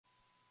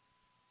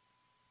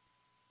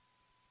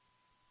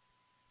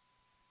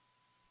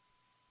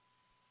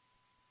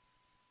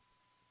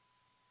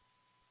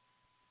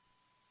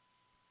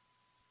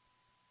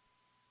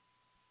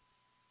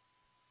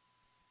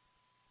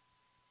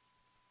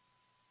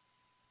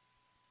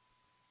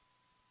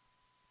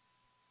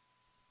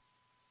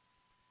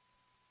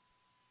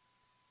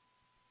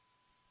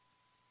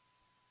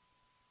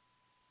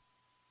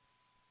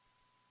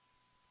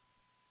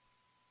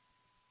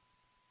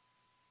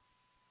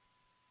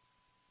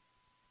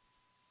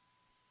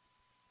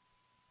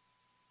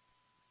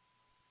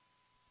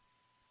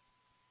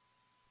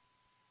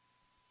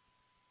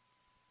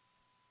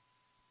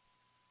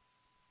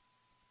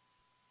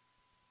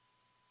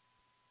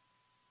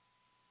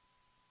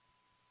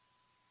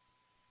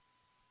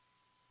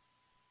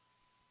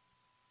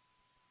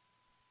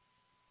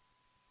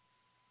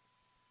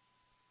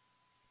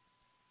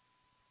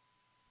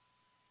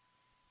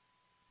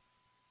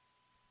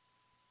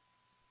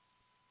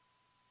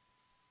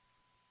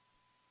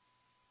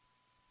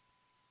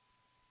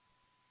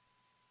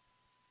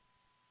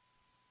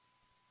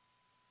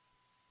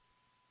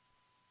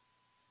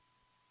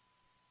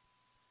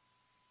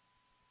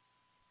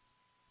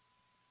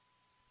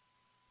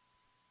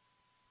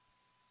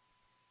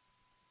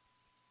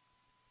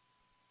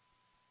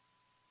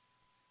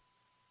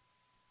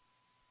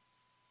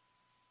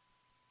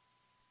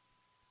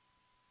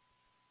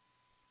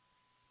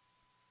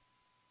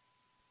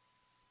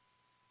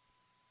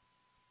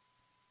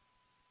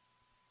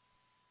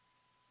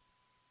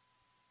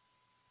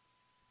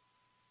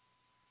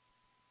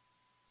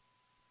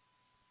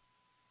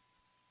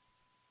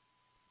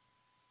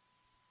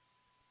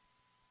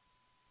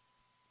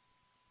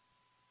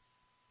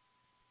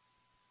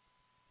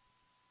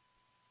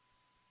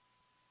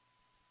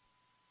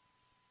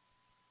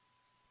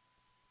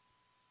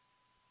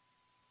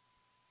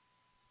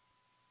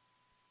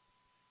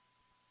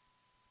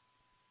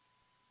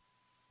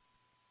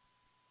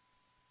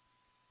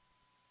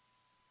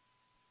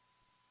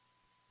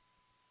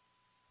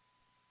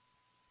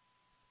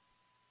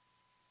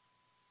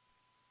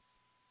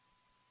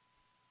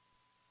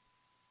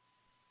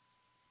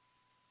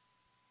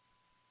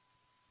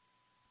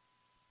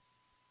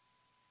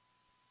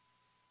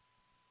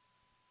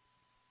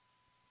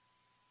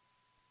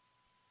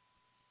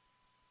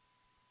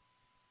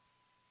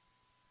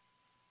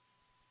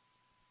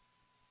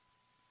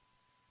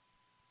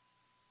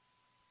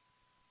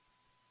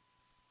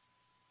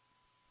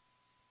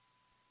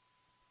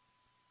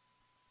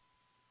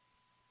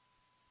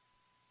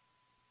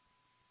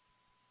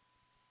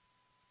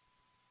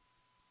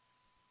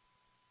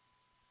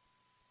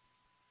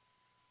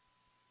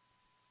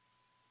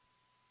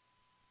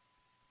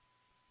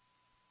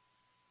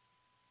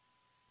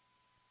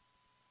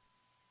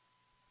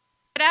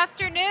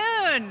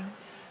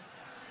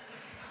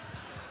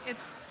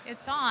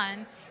it's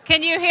on.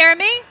 Can you hear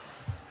me?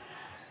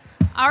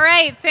 All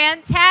right,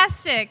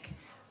 fantastic.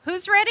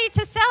 Who's ready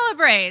to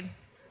celebrate?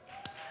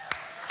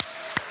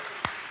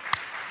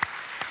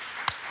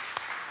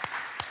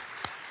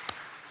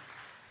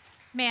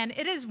 Man,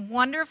 it is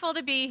wonderful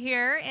to be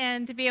here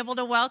and to be able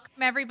to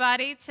welcome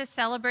everybody to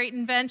celebrate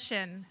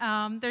Invention.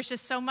 There's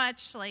just so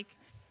much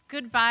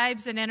good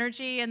vibes and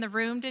energy in the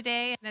room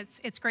today, and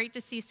it's great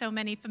to see so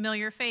many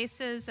familiar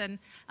faces and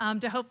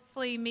to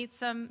hopefully meet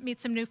some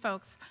new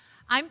folks.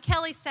 I'm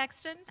Kelly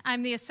Sexton.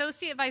 I'm the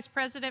Associate Vice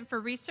President for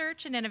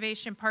Research and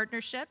Innovation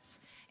Partnerships,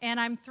 and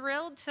I'm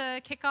thrilled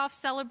to kick off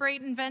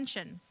Celebrate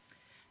Invention.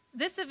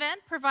 This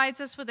event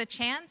provides us with a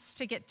chance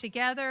to get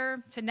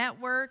together, to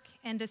network,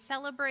 and to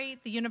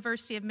celebrate the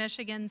University of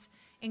Michigan's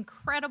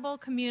incredible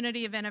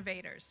community of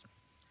innovators.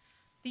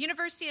 The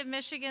University of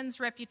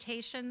Michigan's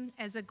reputation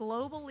as a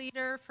global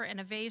leader for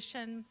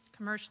innovation,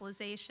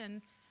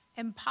 commercialization,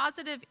 and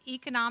positive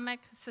economic,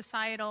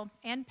 societal,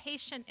 and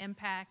patient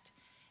impact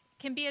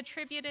can be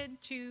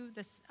attributed to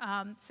the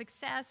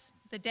success,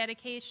 the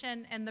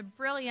dedication, and the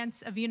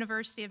brilliance of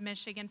University of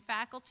Michigan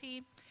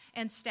faculty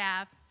and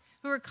staff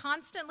who are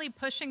constantly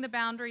pushing the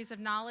boundaries of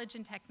knowledge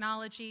and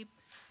technology,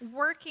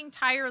 working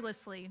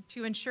tirelessly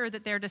to ensure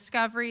that their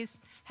discoveries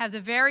have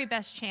the very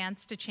best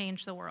chance to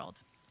change the world.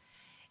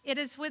 It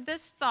is with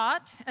this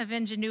thought of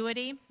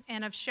ingenuity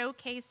and of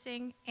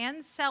showcasing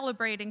and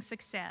celebrating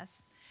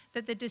success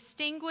that the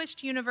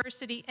Distinguished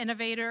University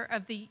Innovator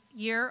of the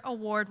Year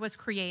Award was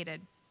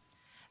created.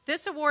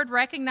 This award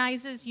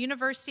recognizes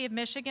University of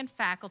Michigan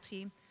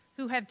faculty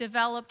who have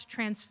developed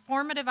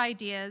transformative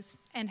ideas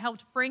and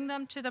helped bring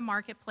them to the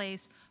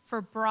marketplace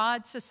for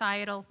broad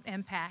societal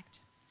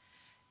impact.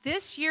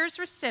 This year's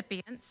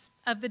recipients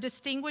of the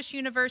Distinguished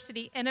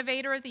University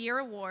Innovator of the Year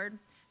Award,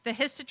 the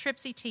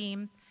Histotripsy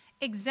team,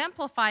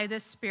 exemplify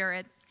this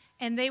spirit,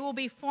 and they will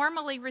be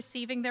formally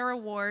receiving their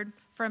award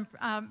from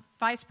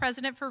Vice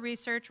President for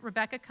Research,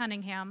 Rebecca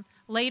Cunningham,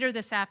 later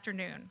this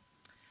afternoon.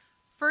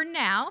 For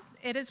now,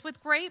 it is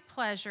with great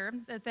pleasure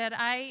that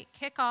I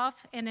kick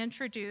off and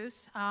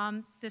introduce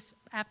this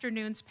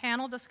afternoon's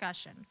panel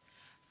discussion.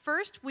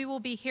 First, we will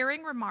be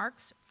hearing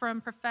remarks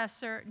from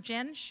Professor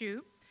Jen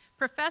Xu,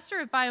 Professor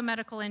of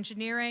Biomedical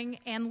Engineering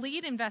and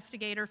lead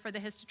investigator for the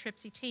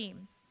Histotripsy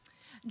team.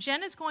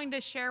 Jen is going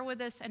to share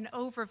with us an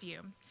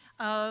overview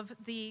of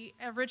the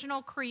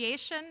original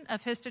creation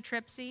of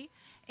Histotripsy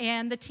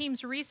and the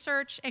team's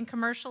research and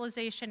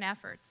commercialization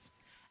efforts.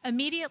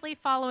 Immediately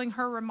following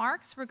her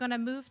remarks, we're going to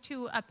move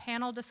to a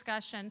panel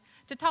discussion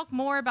to talk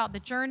more about the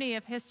journey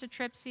of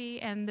histotripsy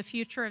and the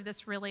future of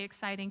this really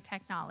exciting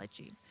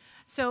technology.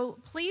 So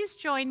please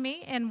join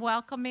me in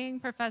welcoming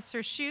Professor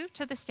Xu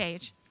to the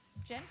stage.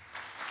 Jen?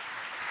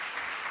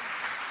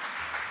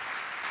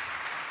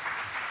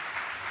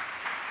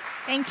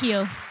 Thank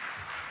you.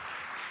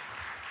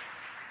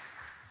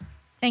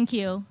 Thank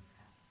you.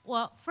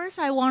 Well, first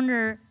I want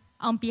to,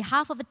 on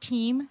behalf of the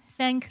team,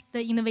 thank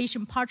the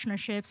Innovation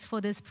Partnerships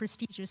for this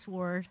prestigious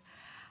award.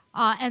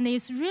 And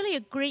it's really a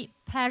great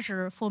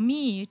pleasure for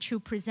me to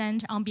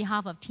present on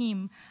behalf of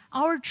team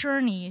our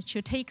journey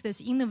to take this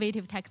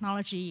innovative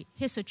technology,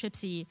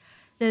 histotripsy,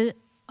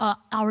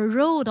 our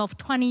road of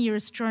 20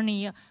 years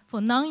journey for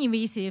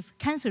non-invasive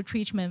cancer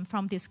treatment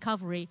from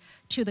discovery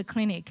to the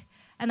clinic.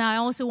 And I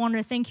also want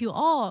to thank you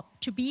all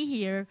to be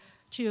here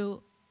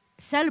to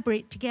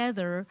celebrate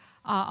together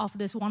of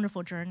this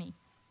wonderful journey.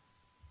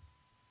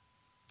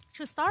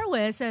 To start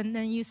with, and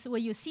then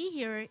what you see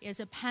here is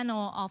a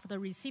panel of the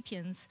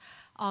recipients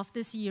of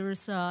this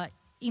year's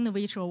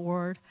Innovator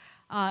Award,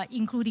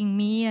 including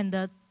me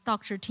and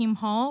Dr. Tim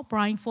Hall,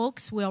 Brian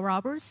Fox, Will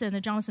Roberts,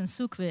 and Jonathan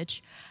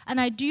Sukovich.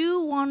 And I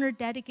do want to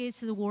dedicate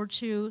the award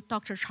to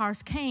Dr.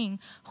 Charles Kane,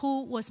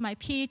 who was my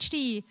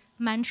PhD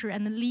mentor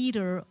and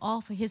leader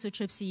of the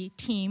Histotripsy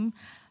team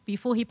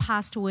before he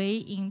passed away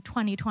in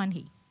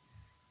 2020.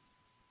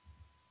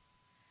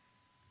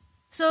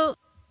 So,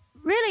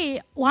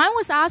 really, when I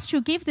was asked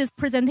to give this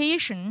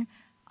presentation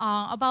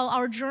about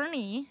our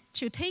journey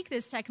to take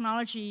this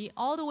technology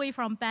all the way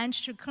from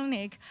bench to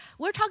clinic,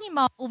 we're talking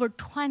about over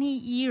 20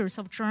 years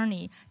of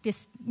journey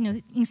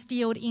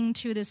instilled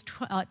into this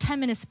 10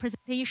 minutes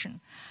presentation.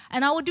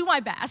 And I will do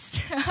my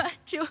best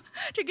to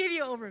give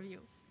you an overview.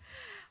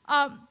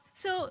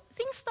 So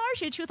things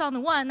started in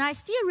 2001, and I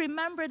still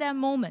remember that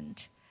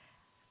moment.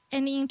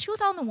 And in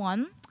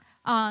 2001,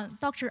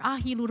 Dr.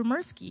 Ahi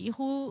Ludomirsky,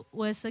 who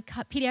was a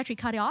pediatric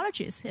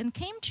cardiologist, and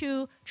came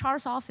to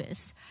Charles'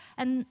 office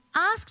and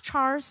asked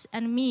Charles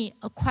and me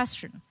a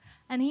question.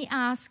 And he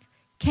asked,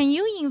 can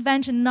you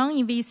invent a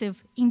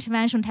non-invasive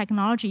intervention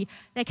technology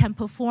that can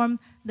perform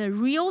the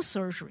real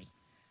surgery?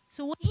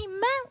 So what he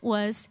meant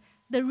was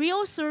the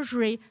real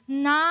surgery,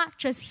 not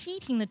just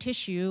heating the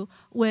tissue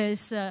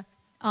with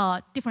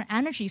different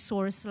energy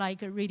source like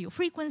radio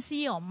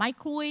frequency or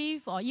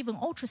microwave or even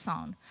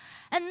ultrasound,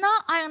 and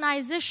not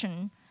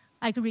ionization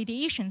like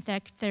radiation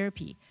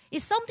therapy.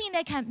 is something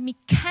that can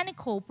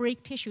mechanical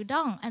break tissue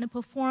down and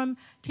perform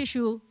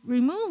tissue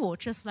removal,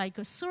 just like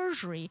a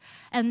surgery.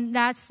 And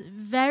that's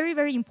very,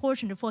 very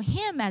important for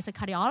him as a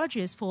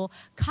cardiologist for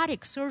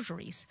cardiac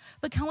surgeries.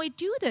 But can we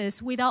do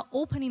this without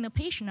opening the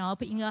patient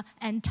up in an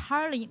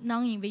entirely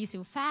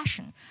non-invasive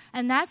fashion?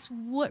 And that's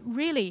what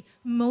really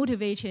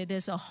motivated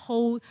this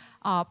whole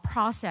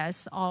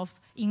process of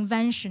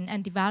invention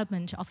and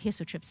development of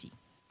historypsy.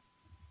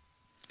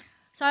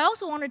 So I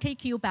also want to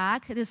take you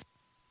back this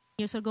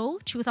years ago,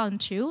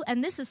 2002,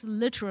 and this is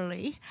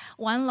literally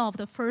one of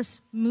the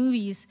first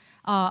movies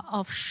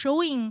of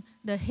showing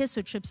the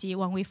historypsy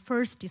when we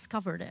first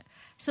discovered it.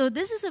 So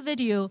this is a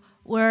video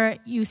where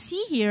you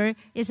see here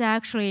is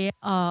actually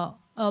a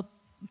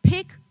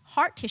pig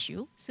heart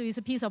tissue. So it's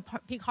a piece of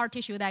pig heart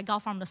tissue that I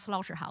got from the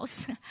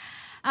slaughterhouse.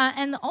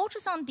 And the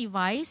ultrasound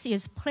device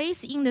is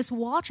placed in this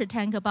water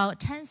tank about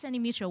 10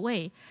 centimeters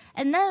away,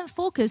 and then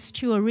focused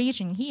to a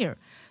region here.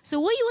 So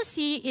what you will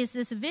see is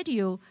this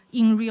video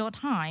in real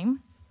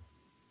time.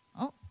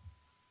 Oh,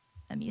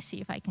 let me see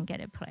if I can get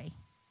it play.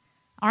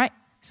 All right,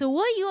 so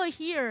what you are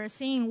here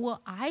seeing what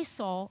I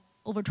saw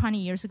over 20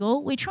 years ago.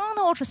 We turn on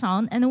the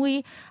ultrasound, and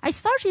I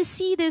started to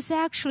see this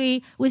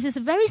actually with this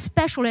very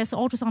specialized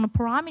ultrasound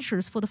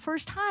parameters for the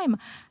first time.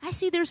 I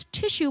see there's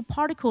tissue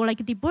particle,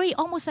 like debris,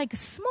 almost like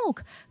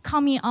smoke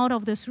coming out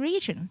of this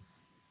region.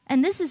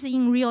 And this is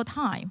in real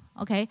time,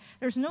 okay?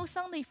 There's no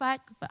sound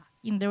effect, but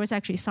there was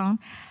actually sound.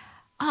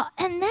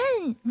 And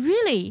then,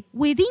 really,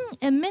 within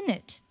a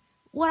minute,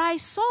 what I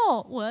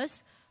saw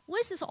was,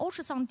 with this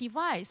ultrasound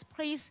device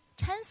placed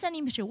 10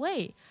 centimeters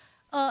away,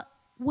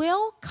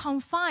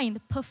 well-confined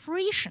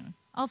perforation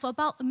of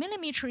about 1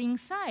 millimeter in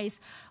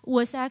size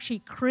was actually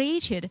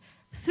created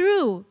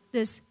through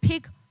this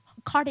pig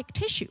cardiac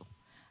tissue.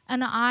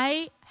 And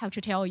I have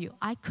to tell you,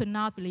 I could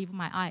not believe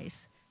my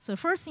eyes. So the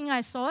first thing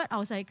I saw it, I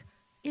was like,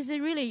 is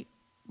it really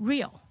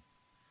real?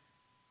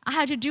 I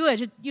had to do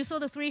it. You saw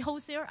the 3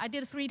 holes there? I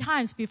did it 3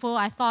 times before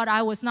I thought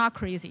I was not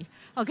crazy.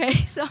 Okay,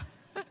 so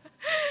all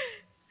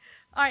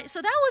right,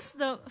 so that was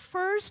the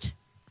first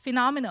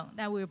phenomenon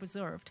that we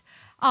observed.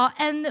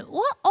 And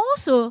what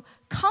also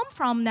come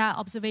from that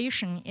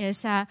observation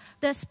is that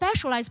the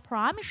specialized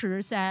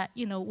parameters that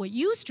were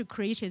used to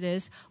create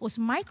this was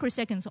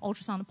microseconds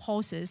ultrasound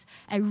pulses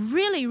at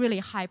really, really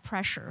high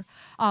pressure.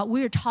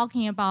 We're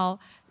talking about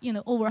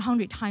over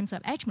 100 times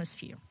of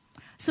atmosphere.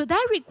 So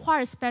that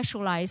requires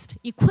specialized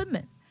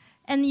equipment.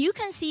 And you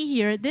can see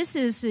here, this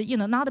is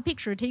not a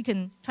picture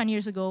taken 20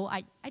 years ago.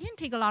 I didn't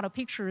take a lot of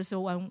pictures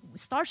when we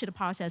started the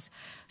process.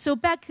 So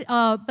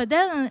but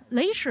then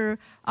later,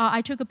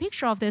 I took a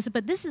picture of this.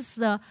 But this is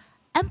the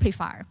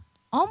amplifier,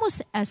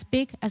 almost as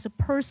big as a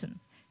person,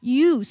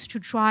 used to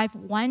drive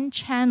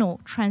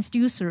one-channel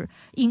transducer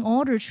in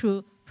order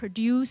to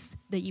produce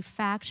the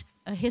effect,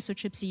 a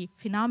historypsy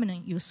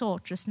phenomenon you saw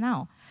just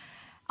now.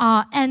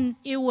 And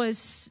it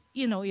was,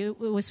 it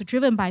was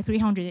driven by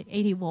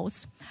 380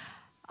 volts.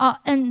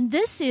 And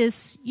this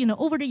is,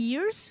 over the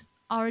years,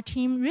 our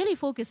team really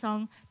focused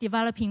on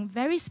developing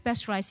very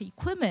specialized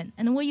equipment.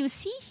 And what you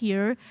see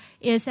here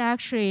is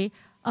actually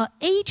an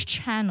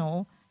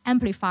 8-channel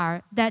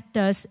amplifier that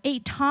does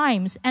 8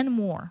 times and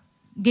more,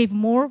 give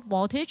more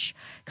voltage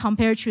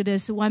compared to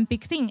this one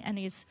big thing, and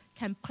it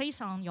can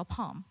place on your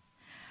palm.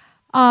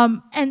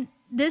 And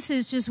this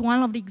is just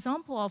one of the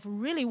examples of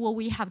really what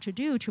we have to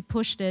do to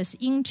push this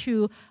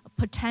into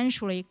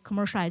potentially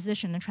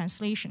commercialization and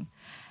translation.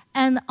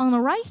 And on the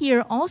right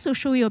here, also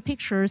show you a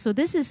picture. So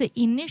this is the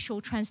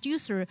initial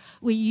transducer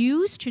we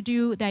used to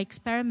do the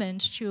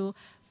experiment to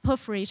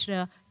perforate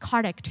the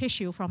cardiac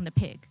tissue from the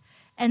pig.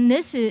 And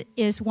this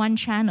is one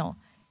channel.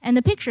 And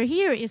the picture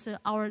here is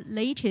our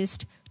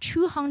latest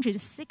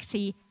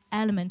 260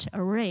 element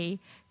array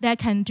that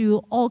can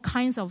do all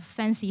kinds of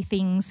fancy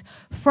things,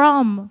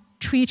 from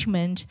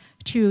treatment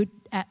to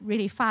at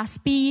really fast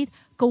speed,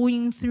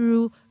 going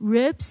through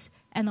ribs,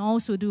 and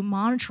also do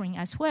monitoring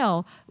as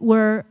well,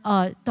 where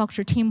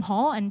Dr. Tim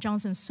Hall and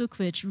Johnson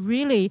Sukovich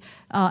really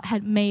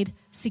had made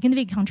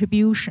significant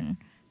contribution.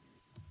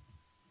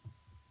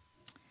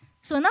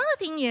 So another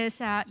thing is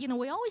that,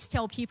 we always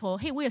tell people,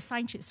 hey, we're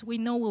scientists, we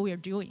know what we're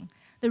doing.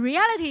 The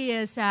reality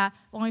is that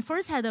when we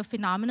first had a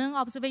phenomenon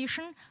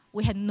observation,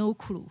 we had no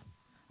clue.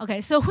 Okay,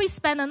 so we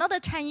spent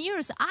another 10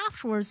 years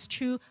afterwards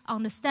to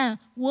understand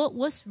what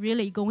was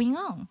really going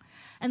on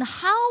and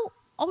how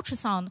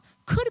ultrasound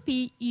could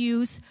be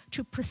used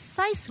to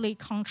precisely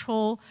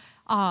control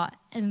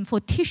and for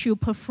tissue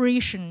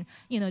perforation,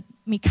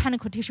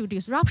 mechanical tissue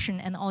disruption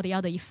and all the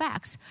other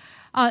effects.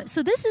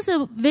 So this is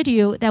a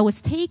video that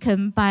was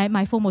taken by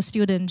my former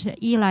student,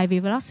 Eli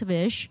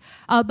Vivlasevich,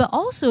 but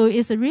also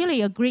is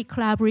really a great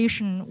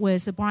collaboration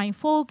with Brian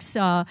Folks,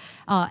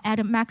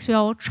 Adam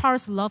Maxwell.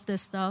 Charles loved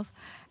this stuff.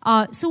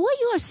 So what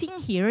you are seeing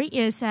here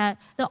is that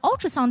the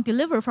ultrasound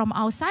delivered from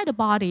outside the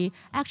body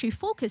actually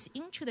focus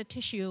into the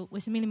tissue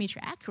with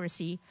millimeter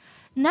accuracy.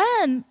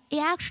 Then it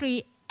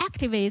actually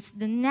activates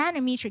the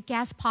nanometer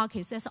gas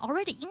pockets that's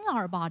already in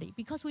our body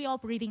because we are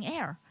breathing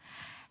air.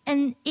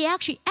 And it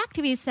actually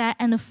activates that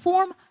and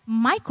form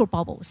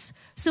microbubbles.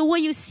 So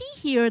what you see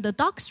here, the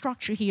dark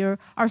structure here,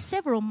 are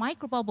several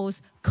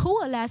microbubbles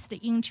coalesced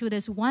into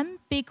this one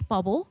big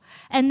bubble,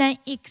 and then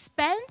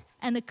expand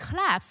and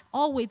collapse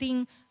all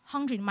within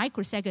 100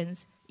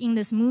 microseconds in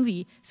this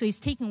movie. So it's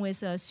taken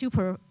with a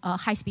super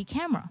high-speed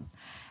camera.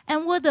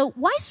 And what the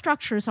white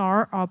structures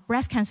are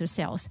breast cancer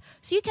cells.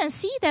 So you can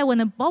see that when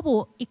a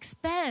bubble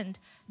expands,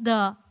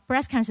 the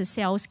breast cancer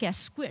cells get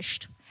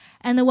squished.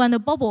 And when the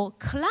bubble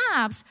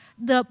collapses,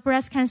 the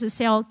breast cancer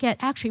cell get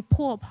actually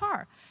pulled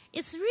apart.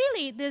 It's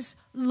really this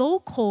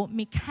local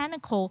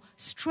mechanical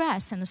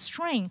stress and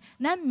strain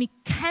that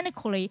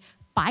mechanically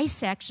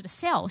bisect the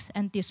cells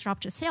and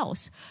disrupt the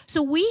cells.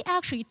 So we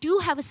actually do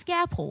have a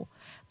scalpel,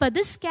 but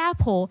this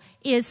scalpel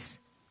is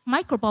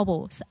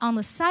microbubbles on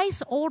the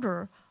size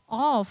order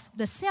of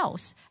the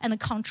cells and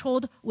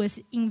controlled with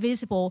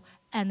invisible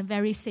and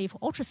very safe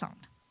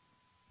ultrasound.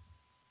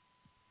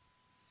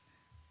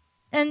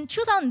 In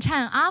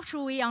 2010, after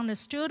we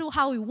understood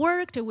how it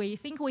worked, we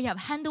think we have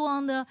handle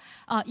on the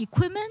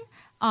equipment,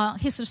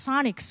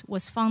 Histosonics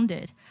was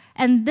founded.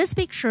 And this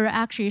picture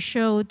actually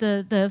showed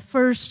the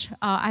first,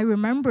 I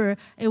remember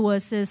it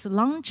was this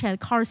lunch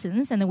at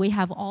Carson's, and we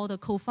have all the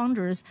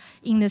co-founders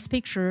in this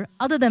picture,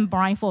 other than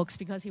Brian Fox,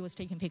 because he was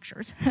taking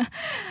pictures.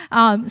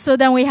 So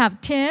then we have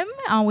Tim,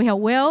 we have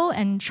Will,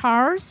 and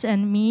Charles,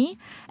 and me.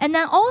 And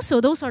then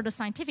also, those are the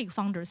scientific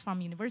founders from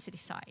university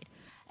side.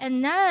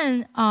 And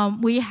then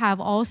we have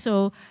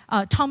also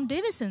Tom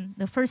Davidson,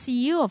 the first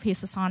CEO of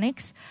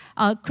Histosonics,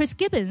 Chris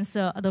Gibbons,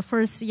 the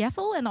first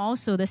CFO and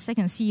also the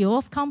second CEO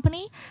of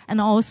company, and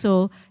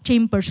also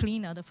Jim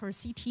Bercholina, the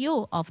first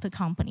CTO of the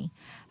company.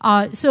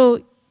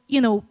 So,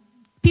 you know,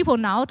 people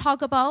now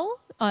talk about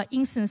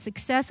instant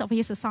success of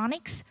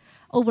Histosonics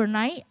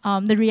overnight.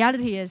 The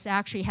reality is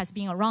actually has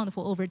been around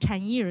for over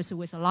 10 years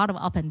with a lot of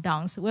up and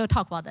downs. We'll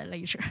talk about that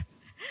later.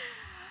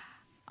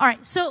 All right,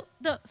 so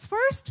the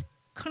first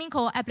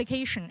clinical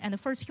application and the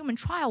first human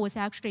trial was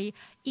actually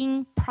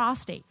in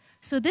prostate.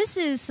 So this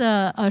is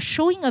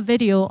showing a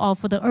video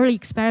of the early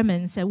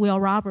experiments that Will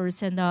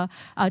Roberts and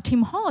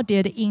Tim Hall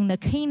did in the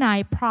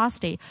canine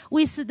prostate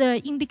with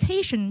the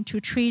indication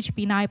to treat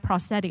benign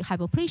prostatic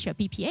hyperplasia,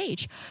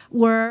 BPH,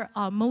 where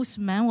most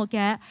men will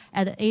get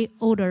at an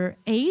older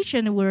age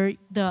and where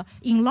the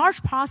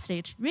enlarged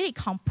prostate really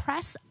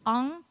compress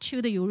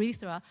onto the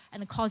urethra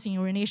and causing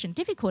urination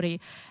difficulty.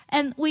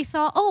 And we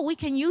thought, oh, we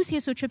can use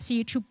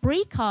histotripsy to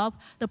break up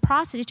the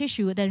prostate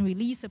tissue, then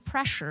release the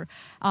pressure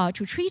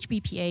to treat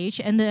BPH.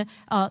 And the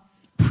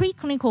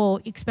preclinical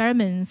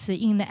experiments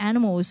in the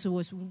animals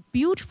was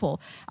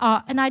beautiful.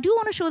 And I do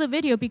want to show the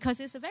video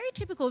because it's a very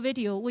typical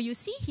video. What you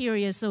see here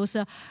is those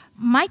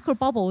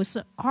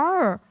microbubbles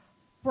are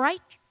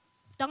bright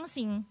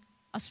dancing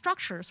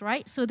structures,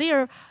 right? So they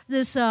are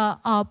this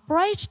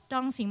bright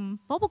dancing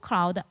bubble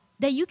cloud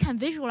that you can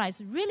visualize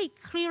really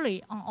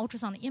clearly on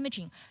ultrasound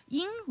imaging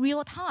in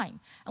real time,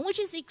 and which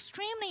is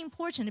extremely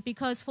important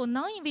because for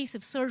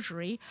non-invasive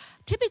surgery,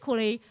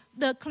 typically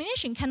the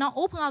clinician cannot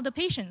open up the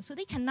patient, so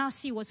they cannot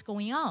see what's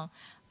going on.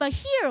 But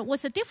here,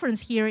 what's the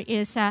difference here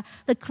is that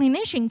the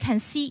clinician can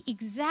see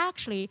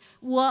exactly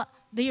what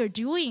they are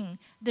doing.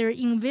 Their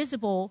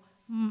invisible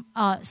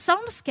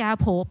sound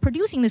scalpel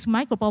producing this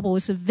microbubble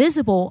is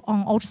visible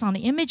on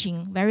ultrasound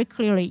imaging very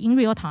clearly in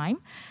real time.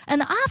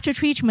 And after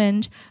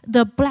treatment,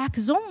 the black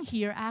zone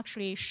here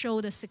actually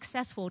show the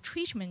successful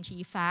treatment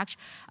effect,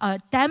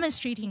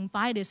 demonstrating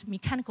by this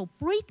mechanical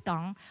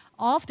breakdown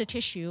of the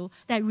tissue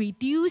that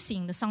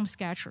reducing the sound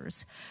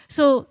scatters.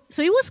 So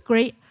it was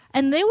great.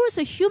 And there was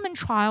a human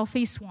trial,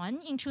 phase 1,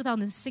 in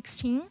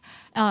 2016,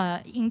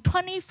 in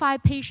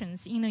 25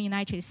 patients in the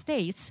United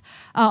States.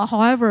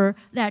 However,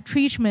 that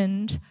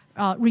treatment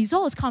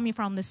results coming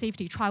from the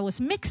safety trial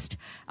was mixed.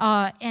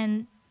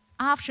 And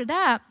after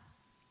that,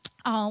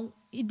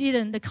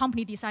 the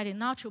company decided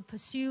not to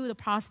pursue the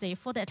prostate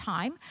for that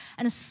time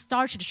and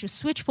started to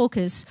switch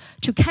focus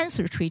to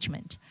cancer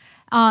treatment.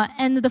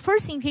 And the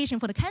first indication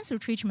for the cancer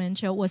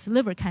treatment was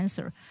liver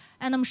cancer.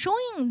 And I'm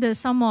showing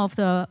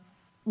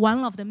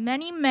one of the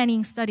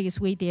many studies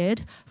we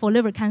did for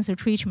liver cancer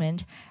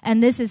treatment.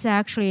 And this is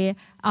actually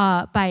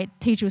by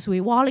Tejas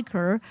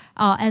Walliker.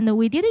 And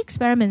we did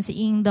experiments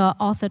in the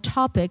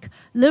orthotopic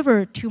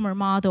liver tumor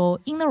model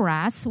in the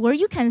rats, where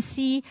you can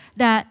see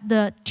that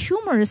the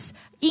tumors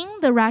in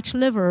the rat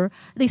liver,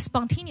 they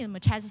spontaneously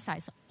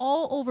metastasize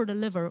all over the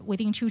liver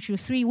within 2 to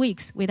 3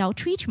 weeks without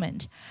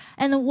treatment.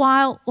 And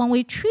when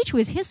we treat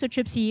with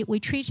histotripsy, we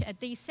treat at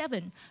day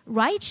 7,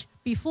 right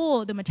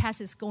before the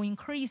metastasis going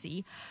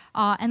crazy.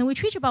 And we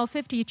treat about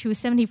 50 to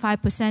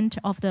 75%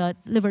 of the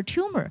liver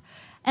tumor.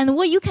 And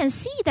what you can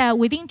see that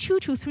within 2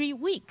 to 3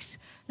 weeks,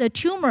 the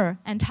tumor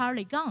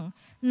entirely gone.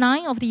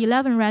 9 of the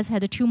 11 rats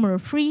had a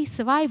tumor-free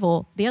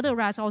survival. The other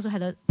rats also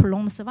had a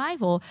prolonged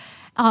survival.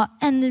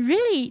 And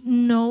really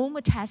no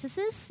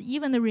metastasis,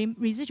 even the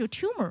residual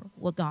tumor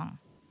were gone.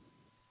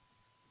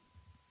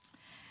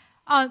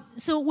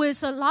 So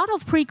with a lot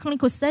of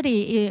preclinical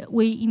study,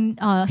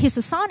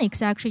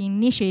 Histosonics actually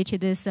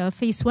initiated this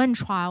phase 1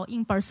 trial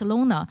in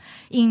Barcelona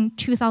in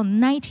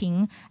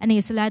 2019, and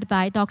it's led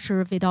by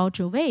Dr. Vidal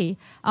Jove.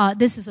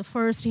 This is the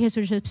first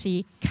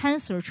histotrypsy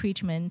cancer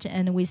treatment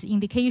and with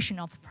indication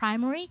of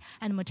primary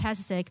and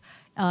metastatic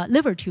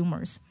liver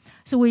tumors.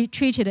 So we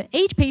treated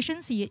 8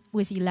 patients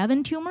with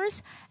 11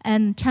 tumors,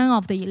 and 10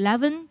 of the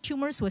 11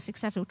 tumors were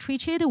successfully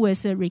treated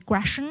with a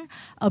regression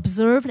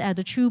observed at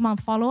the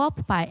 2-month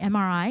follow-up by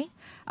MRI.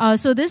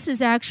 So this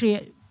is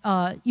actually,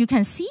 you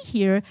can see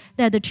here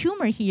that the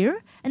tumor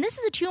here, and this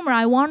is a tumor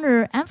I want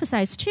to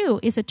emphasize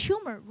too, is a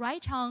tumor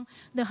right on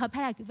the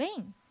hepatic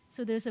vein.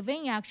 So there's a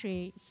vein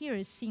actually here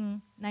is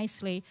seen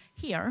nicely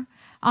here.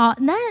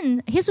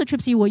 Then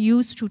histotrypsy was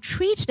used to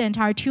treat the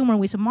entire tumor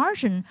with a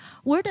margin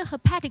where the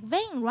hepatic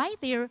vein right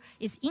there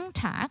is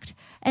intact.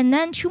 And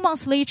then 2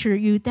 months later,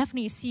 you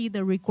definitely see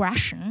the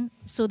regression.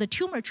 So the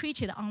tumor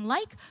treated,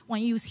 unlike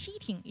when you use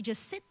heating, you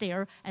just sit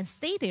there and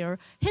stay there.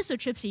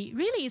 Histotrypsy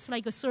really is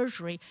like a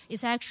surgery.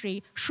 It's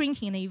actually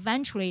shrinking and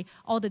eventually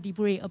all the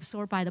debris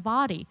absorbed by the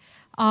body.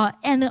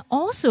 And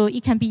also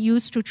it can be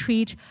used to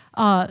treat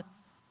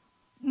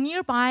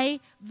nearby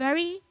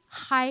very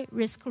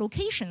high-risk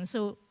locations.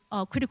 So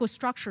critical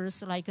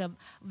structures like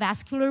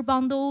vascular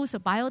bundles,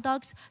 bile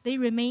ducts, they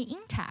remain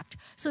intact.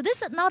 So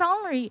this not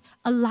only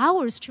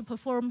allows us to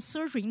perform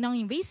surgery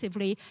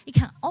non-invasively, it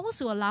can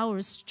also allow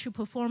us to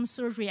perform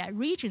surgery at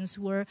regions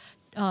where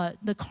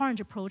the current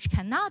approach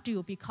cannot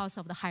do because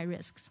of the high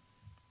risks.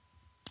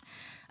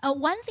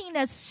 One thing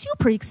that's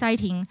super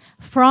exciting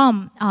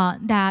from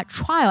that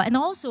trial, and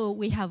also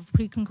we have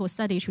preclinical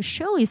studies to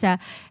show, is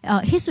that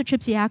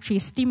histotrypsy actually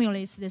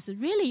stimulates this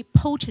really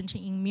potent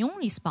immune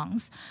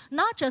response,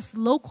 not just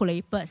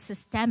locally, but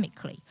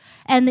systemically.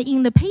 And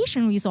in the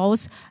patient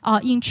results,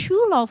 in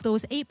 2 of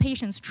those 8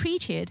 patients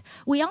treated,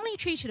 we only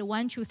treated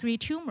 1 to 3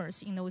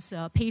 tumors in those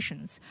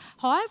patients.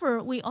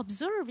 However, we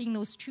observed in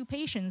those 2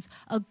 patients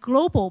a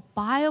global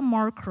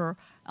biomarker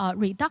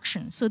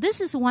reduction. So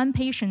this is one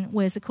patient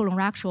with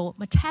colorectal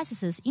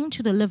metastasis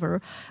into the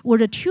liver where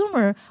the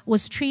tumor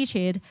was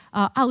treated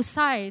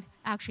outside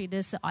actually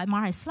this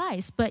MRI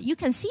slice. But you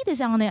can see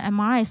this on the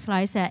MRI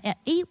slice that at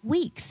 8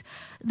 weeks,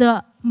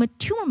 the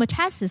tumor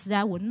metastasis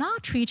that were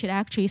not treated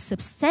actually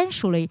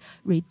substantially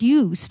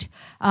reduced.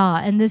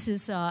 And this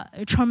is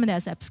termed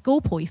as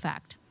abscopal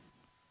effect.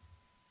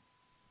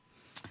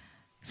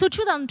 So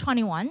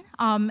 2021,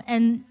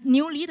 and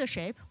new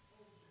leadership.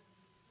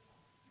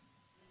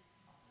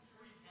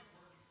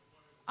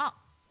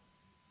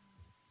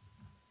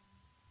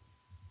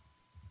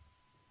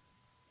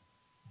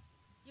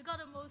 You got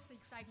the most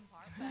exciting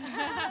part. even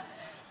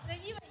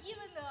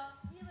the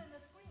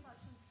screen got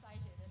too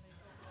excited and they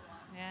go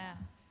on. Yeah.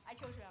 I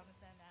totally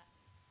understand that.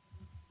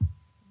 That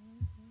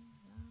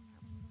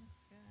one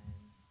looks good.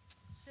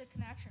 The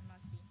connection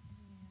must be.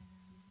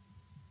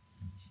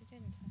 Yeah. She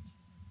didn't touch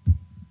it.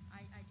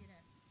 I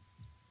didn't.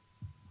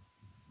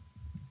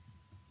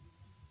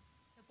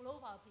 The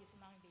blow-up is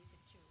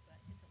non-invasive too,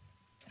 but it's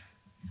okay.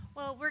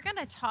 Well, we're going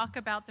to talk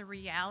about the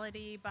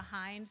reality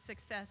behind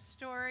success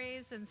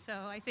stories, and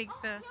so I think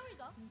the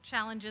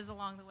challenges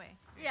along the way.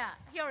 Yeah,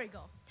 here we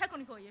go.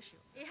 Technical issue.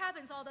 It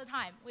happens all the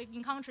time. We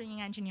encounter in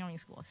engineering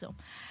school. So,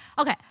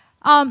 okay.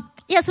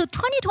 So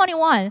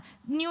 2021,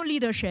 new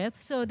leadership.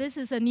 So this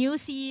is a new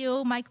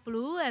CEO, Mike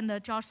Blue,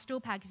 and Josh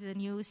Stopak is a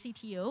new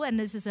CTO, and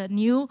this is a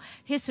new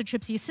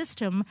histotrypsy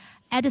system,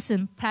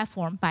 Edison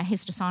platform by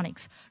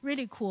Histosonics.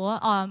 Really cool.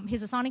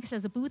 Histosonics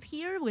has a booth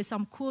here with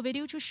some cool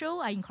video to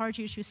show. I encourage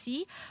you to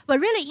see. But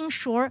really, in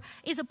short,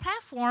 it's a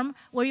platform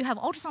where you have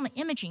ultrasonic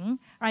imaging,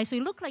 right? So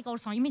it looks like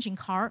ultrasonic imaging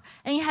card,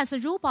 and it has a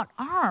robot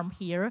arm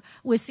here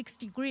with 6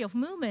 degrees of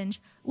movement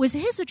with a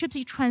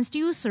histotrypsy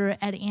transducer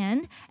at the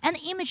end and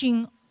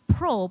imaging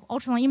probe,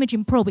 ultrasonic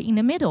imaging probe in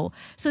the middle.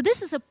 So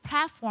this is a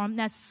platform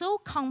that's so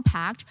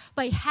compact,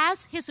 but it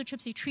has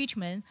histotrypsy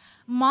treatment,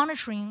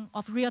 monitoring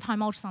of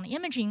real-time ultrasonic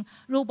imaging,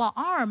 robot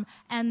arm,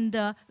 and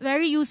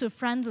very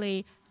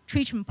user-friendly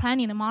treatment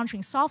planning and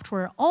monitoring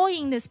software, all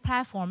in this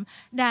platform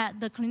that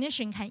the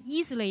clinician can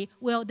easily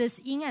wheel this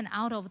in and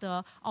out of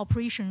the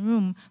operation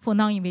room for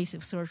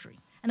non-invasive surgery.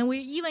 And we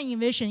even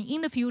envision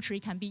in the future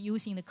it can be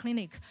used in the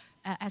clinic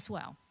as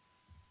well.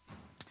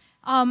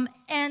 I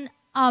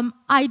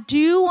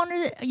do want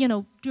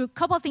to, do a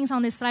couple of things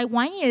on this slide.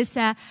 One is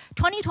that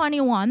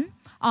 2021,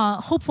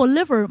 Hope for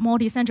Liver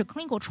multi-center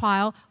clinical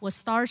trial was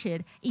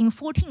started in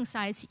 14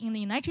 sites in the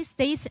United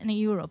States and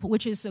Europe,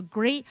 which is a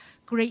great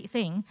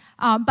thing.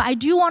 But I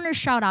do want to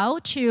shout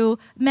out to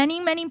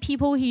many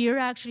people here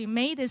actually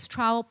made this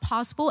trial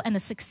possible and a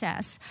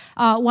success.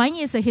 One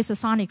is the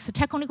Histosonics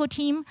technical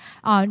team,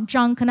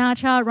 John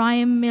Kanata,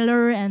 Ryan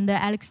Miller, and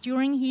Alex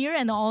During here,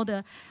 and all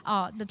the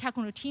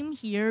technical team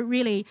here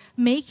really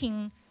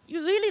making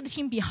the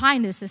team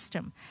behind the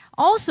system.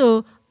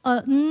 Also,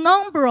 a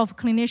number of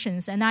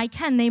clinicians, and I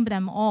can't name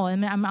them all. I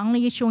mean, I'm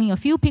only showing a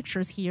few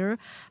pictures here.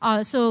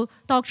 So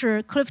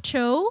Dr. Cliff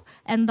Cho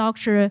and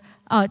Dr.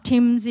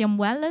 Tim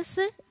Ziemwellis.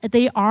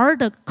 They are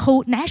the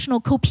national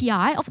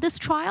co-PI of this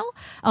trial.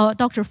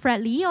 Dr.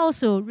 Fred Lee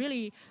also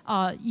really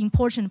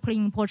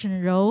playing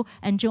important role,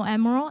 and Joe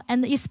Emerald,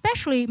 and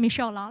especially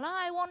Michelle Lala.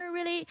 I want to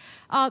really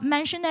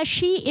mention that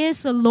she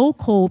is a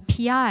local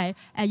PI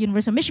at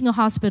University of Michigan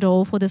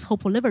Hospital for this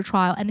hopeful liver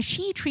trial, and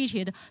she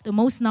treated the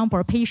most number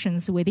of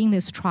patients within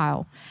this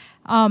trial.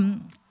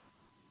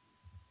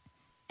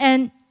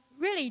 And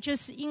really,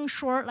 just in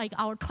short, like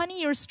our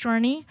 20 years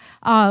journey,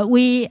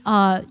 we,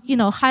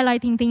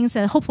 highlighting things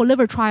that Hopeful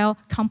Liver trial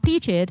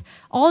completed.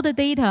 All the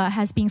data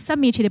has been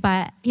submitted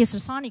by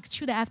Histosonics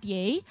to the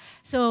FDA.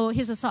 So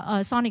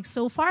Histosonics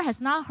so far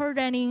has not heard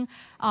any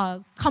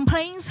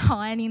complaints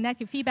or any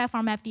negative feedback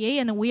from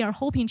FDA, and we are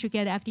hoping to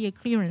get FDA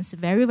clearance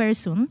very, very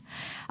soon.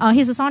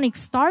 Histosonics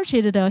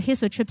started the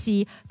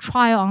histotripsy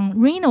trial on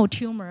renal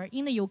tumor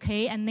in the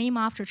UK and named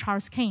after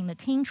Charles Kane, the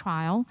Kane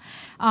trial.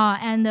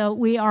 And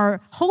we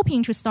are hoping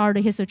to start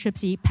the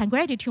histotripsy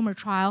pancreatic tumor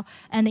trial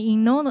and the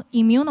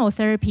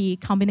immunotherapy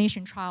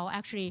combination trial.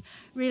 Actually,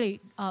 really,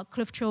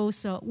 Cliff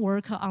Cho's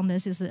work on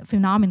this is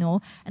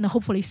phenomenal, and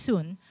hopefully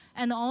soon.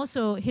 And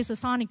also,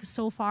 Histosonics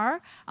so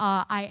far,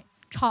 I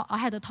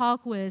had a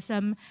talk with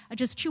them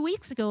just 2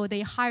 weeks ago. They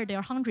hired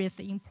their 100th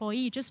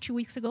employee just 2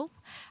 weeks ago,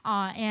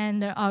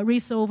 and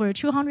raised over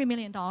 $200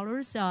 million,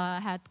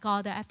 had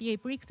got the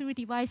FDA breakthrough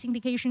device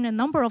indication, a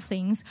number of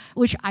things,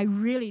 which I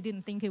really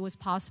didn't think it was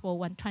possible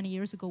when 20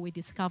 years ago we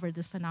discovered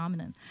this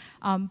phenomenon.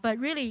 But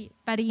really,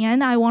 by the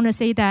end, I want to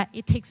say that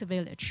it takes a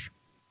village.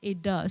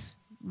 It does.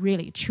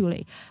 Really,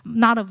 truly,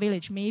 not a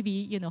village,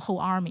 maybe whole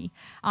army,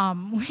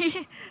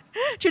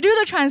 to do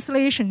the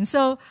translation.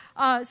 So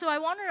I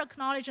want to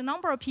acknowledge a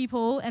number of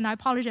people, and I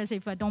apologize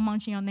if I don't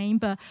mention your name,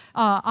 but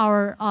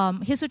our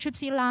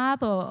histotripsy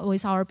lab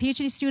with our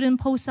PhD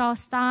student, postdoc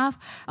staff.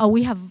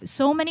 We have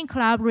so many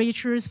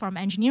collaborators from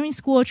engineering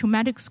school to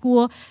medical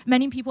school.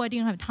 Many people I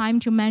didn't have time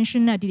to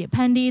mention: Didier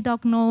Pendy,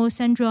 Doc No,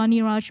 Sandra,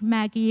 Niraj,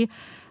 Maggie,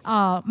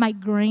 Mike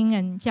Green,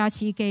 and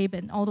Jiaqi, Gabe,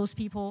 and all those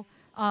people.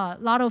 A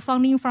lot of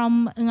funding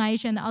from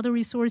NIH and other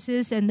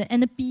resources,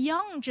 and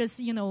beyond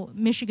just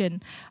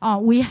Michigan,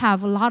 we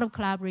have a lot of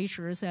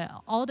collaborators.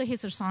 All the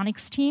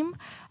Histosonics team,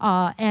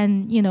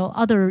 and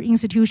other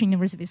institutions,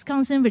 University of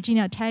Wisconsin,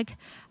 Virginia Tech.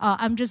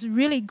 I'm just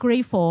really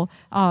grateful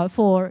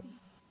for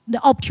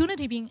the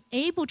opportunity being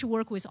able to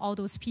work with all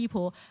those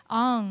people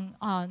on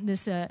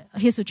this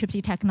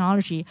histotripsy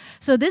technology.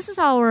 So this is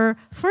our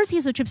first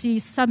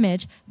histotripsy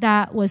summit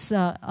that was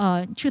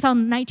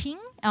 2019.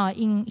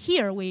 In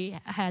here we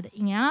had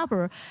in Ann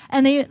Arbor,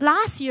 and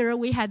last year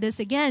we had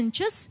this again,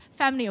 just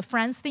family of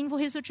friends thing for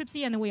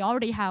histotripsy, and we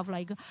already have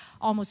like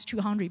almost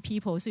 200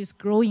 people, so it's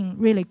growing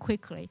really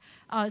quickly.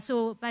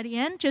 So by the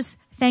end, just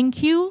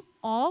thank you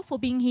all for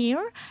being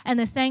here,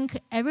 and thank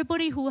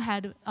everybody who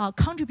had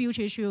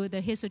contributed to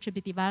the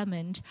histotripsy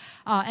development.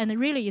 And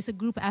really, it's a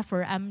group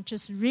effort. I'm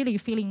just really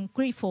feeling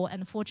grateful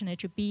and fortunate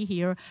to be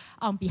here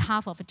on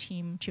behalf of a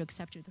team to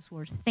accept this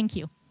word. Thank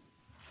you.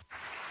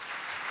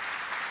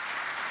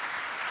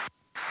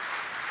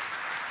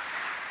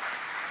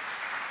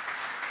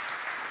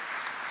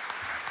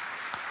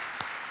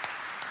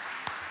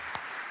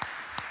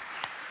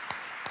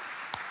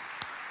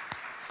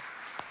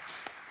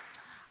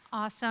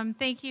 Awesome.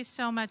 Thank you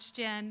so much,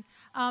 Jen.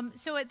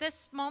 So at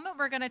this moment,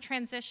 we're going to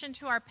transition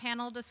to our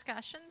panel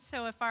discussion.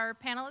 So if our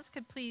panelists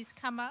could please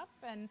come up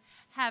and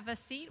have a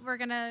seat. We're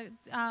going to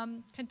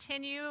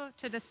continue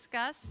to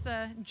discuss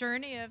the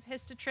journey of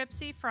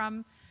histotripsy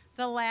from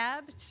the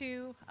lab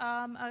to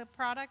a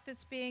product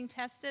that's being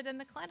tested in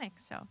the clinic.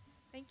 So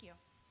thank you.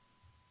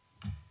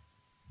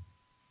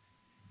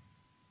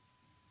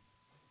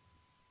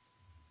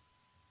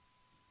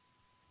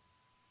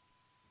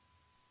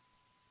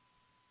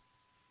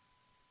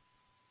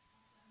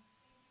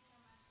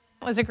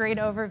 That was a great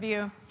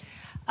overview.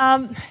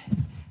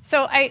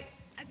 So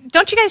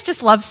don't you guys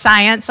just love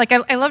science? Like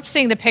I loved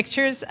seeing the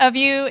pictures of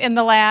you in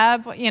the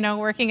lab,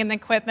 working in the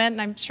equipment.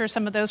 And I'm sure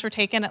some of those were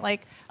taken at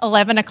like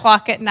 11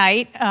 o'clock at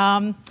night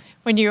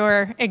when you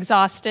were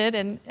exhausted.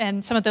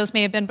 And some of those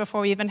may have been before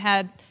we even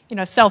had,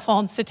 cell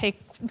phones to take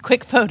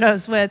quick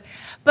photos with.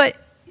 But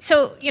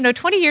so,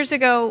 20 years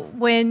ago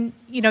when,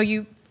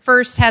 you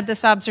first had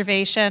this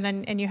observation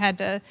and you had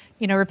to,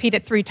 repeat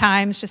it 3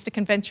 times just to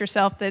convince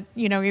yourself that,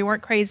 you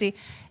weren't crazy.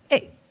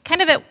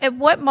 At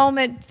what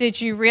moment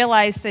did you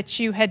realize that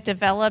you had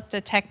developed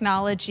a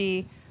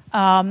technology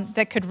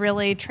that could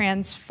really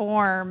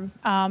transform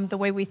the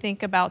way we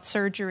think about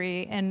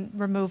surgery and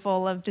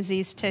removal of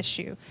diseased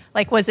tissue?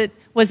 Like, was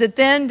it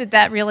then? Did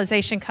that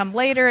realization come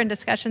later in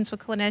discussions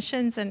with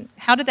clinicians? And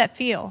how did that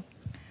feel?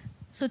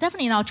 So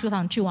definitely in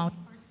 2002, when we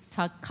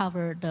first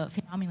covered the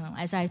phenomenon,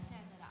 as I said,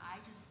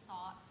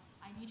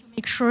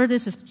 make sure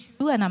this is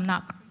true and I'm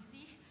not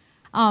crazy.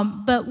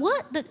 But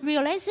what the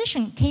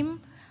realization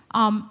came,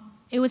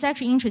 it was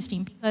actually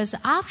interesting because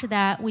after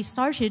that we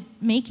started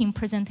making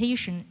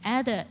presentation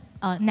at the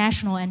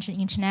national and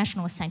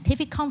international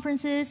scientific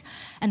conferences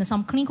and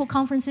some clinical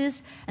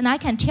conferences. And I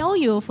can tell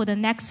you for the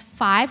next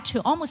 5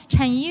 to almost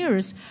 10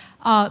 years,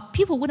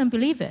 people wouldn't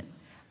believe it.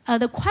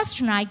 the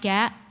question I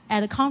get at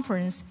the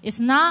conference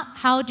is not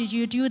how did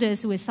you do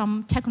this with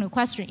some technical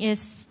question.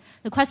 Is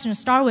the question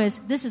start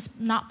with this is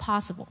not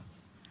possible.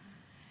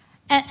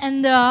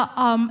 And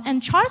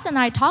Charles and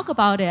I talk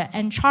about it,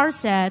 and Charles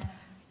said,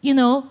 you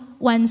know,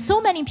 when so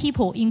many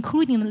people,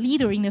 including the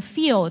leader in the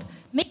field,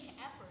 make an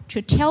effort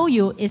to tell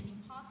you it's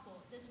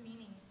impossible, this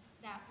meaning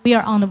that we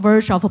are on the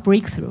verge of a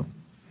breakthrough.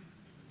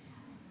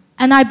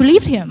 And I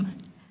believed him,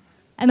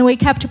 and we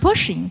kept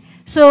pushing.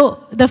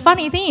 So the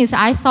funny thing is,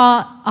 I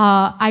thought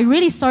I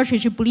really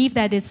started to believe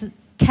that it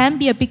can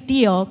be a big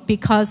deal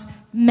because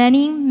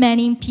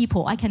many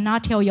people, I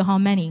cannot tell you how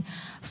many,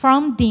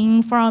 from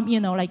Dean, from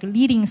like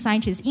leading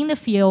scientists in the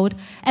field,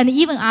 and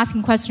even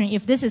asking questions,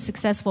 if this is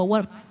successful,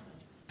 what?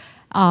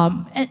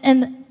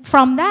 And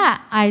from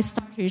that, I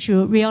started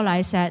to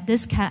realize that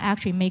this can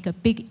actually make a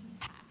big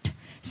impact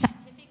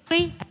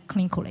scientifically and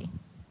clinically.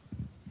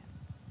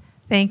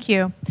 Thank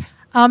you.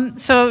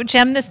 So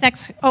Jim,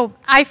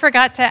 I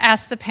forgot to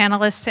ask the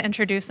panelists to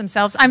introduce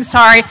themselves. I'm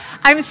sorry.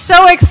 I'm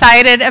so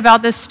excited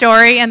about this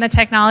story and the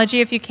technology.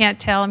 If you can't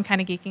tell, I'm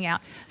kind of geeking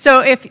out. So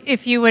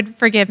if you would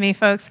forgive me,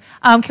 folks,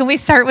 can we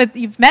start with,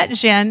 you've met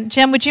Jim.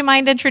 Jim, would you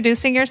mind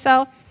introducing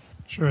yourself?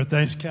 Sure,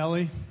 thanks,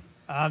 Kelly.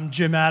 I'm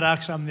Jim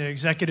Maddox. I'm the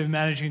Executive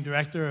Managing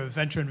Director of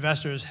Venture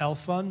Investors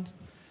Health Fund.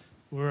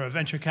 We're a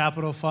venture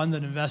capital fund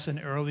that invests in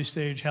early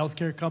stage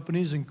healthcare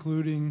companies,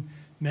 including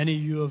many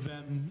U of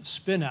M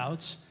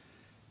spin-outs.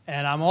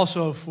 And I'm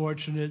also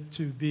fortunate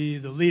to be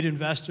the lead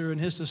investor in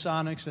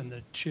Histosonics and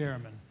the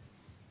chairman.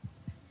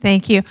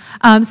 Thank you.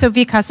 So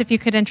Vikas, if you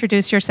could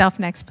introduce yourself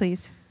next,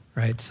 please.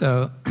 Right,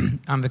 so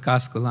I'm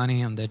Vikas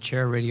Kulani. I'm the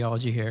chair of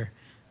radiology here,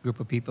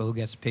 group of people who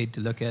gets paid to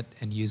look at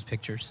and use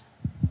pictures.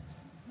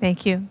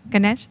 Thank you.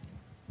 Ganesh?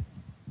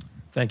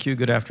 Thank you.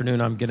 Good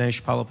afternoon. I'm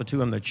Ganesh Palapatu.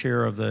 I'm the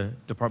chair of the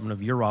Department of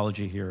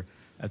Urology here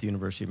at the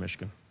University of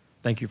Michigan.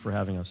 Thank you for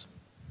having us.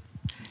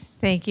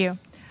 Thank you.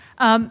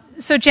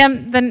 So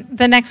Jim,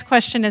 the next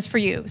question is for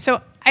you.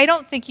 So I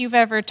don't think you've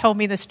ever told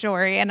me the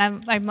story, and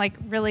I'm like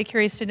really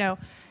curious to know.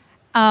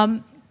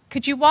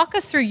 Could you walk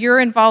us through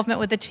your involvement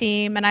with the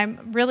team? And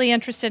I'm really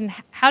interested in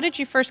how did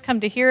you first come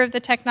to hear of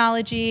the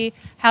technology?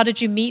 How did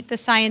you meet the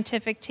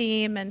scientific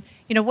team? And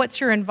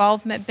what's your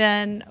involvement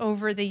been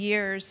over the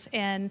years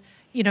in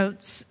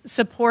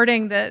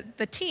supporting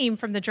the team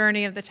from the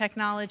journey of the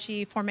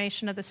technology,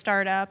 formation of the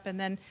startup, and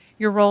then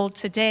your role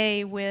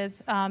today with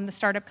the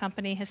startup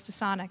company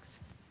Histosonics?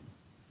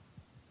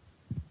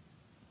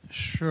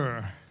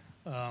 Sure.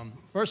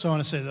 First, I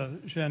want to say,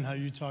 Jen, how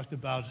you talked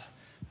about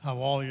how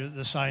all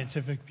the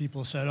scientific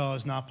people said, oh,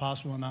 it's not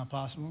possible, not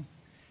possible.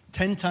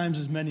 10 times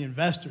as many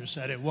investors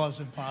said it was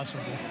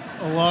impossible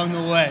along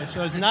the way.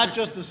 So it's not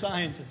just the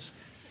scientists.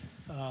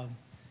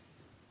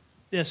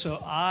 Yeah, so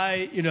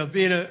I,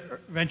 being a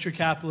venture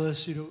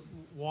capitalist,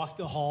 walk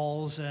the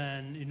halls,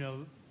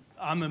 and,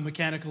 I'm a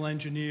mechanical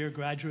engineer,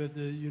 graduate at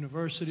the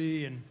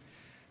university, and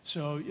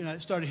so, I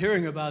started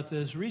hearing about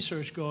this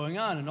research going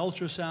on in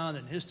ultrasound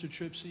and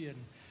histotripsy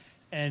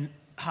and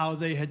how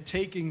they had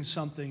taken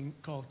something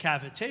called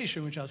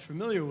cavitation, which I was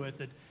familiar with,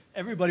 that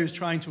everybody was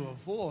trying to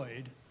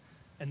avoid,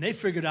 and they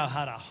figured out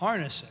how to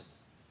harness it.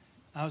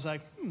 I was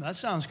like, that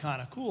sounds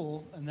kind of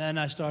cool. And then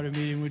I started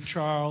meeting with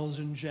Charles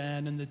and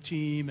Jen and the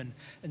team, and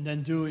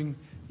then doing,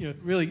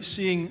 really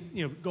seeing,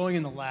 going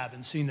in the lab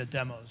and seeing the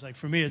demos. Like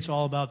for me, it's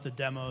all about the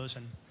demos,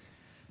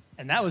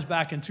 and that was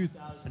back in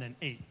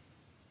 2008.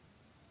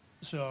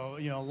 So,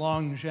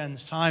 along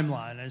Jen's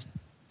timeline, it's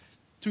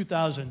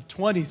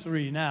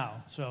 2023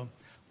 now, so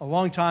a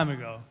long time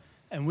ago.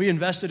 And we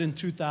invested in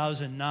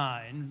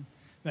 2009.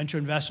 Venture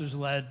investors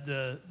led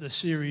the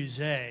Series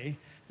A.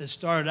 That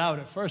started out,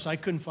 at first, I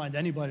couldn't find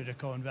anybody to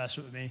co-invest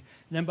with me. And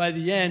then by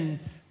the end,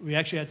 we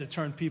actually had to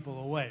turn people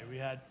away. We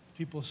had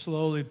people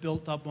slowly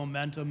built up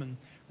momentum and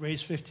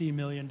raised $15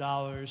 million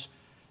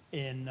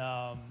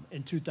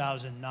in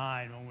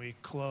 2009 when we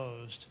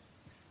closed.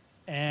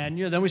 And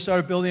then we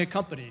started building a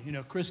company.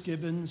 Chris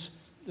Gibbons,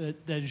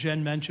 that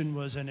Jen mentioned,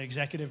 was an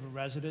executive in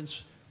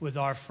residence with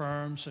our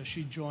firm. So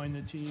she joined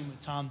the team with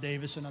Tom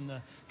Davison on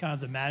the kind of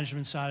the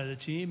management side of the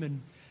team.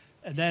 And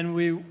then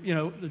we,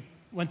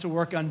 went to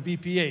work on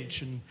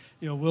BPH, and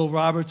Will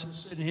Roberts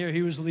is sitting here.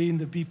 He was leading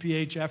the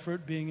BPH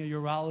effort, being a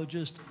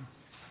urologist,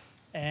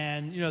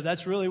 and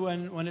that's really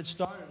when it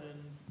started.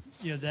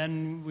 And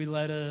then we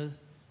led a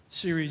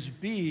Series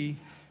B,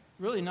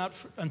 really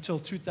not until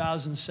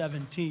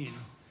 2017,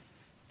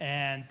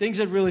 and things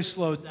had really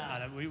slowed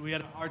down. We had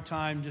a hard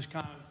time just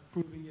kind of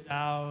proving it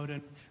out,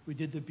 and we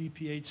did the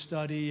BPH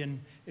study, and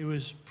it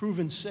was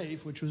proven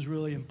safe, which was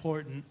really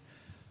important,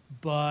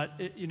 but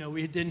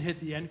we didn't hit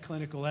the end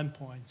clinical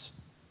endpoints.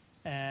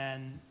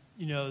 And,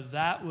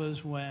 that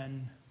was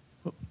when,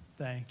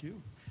 thank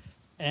you.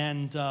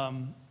 And,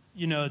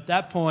 at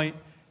that point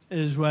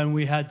is when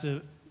we had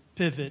to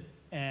pivot,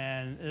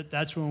 and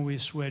that's when we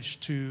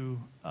switched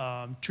to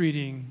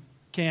treating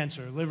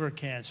cancer, liver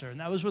cancer. And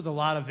that was with a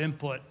lot of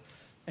input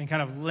and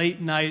kind of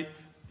late night,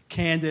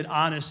 candid,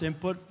 honest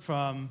input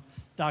from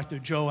Dr.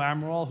 Joe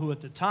Amaral, who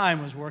at the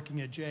time was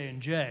working at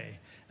J&J.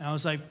 And I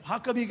was like, how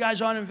come you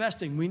guys aren't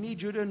investing? We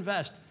need you to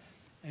invest.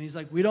 And he's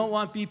like, we don't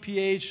want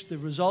BPH. The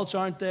results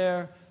aren't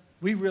there.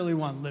 We really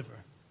want liver.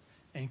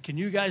 And can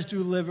you guys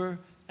do liver?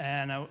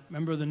 And I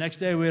remember the next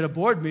day we had a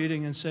board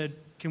meeting and said,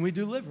 can we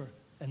do liver?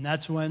 And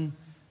that's when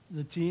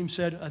the team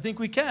said, I think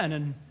we can.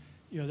 And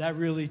that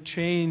really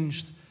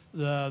changed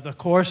the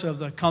course of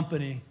the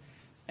company.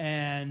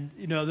 And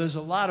there's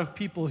a lot of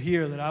people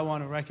here that I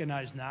want to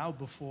recognize now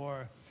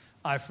before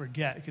I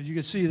forget, because you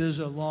can see there's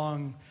a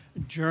long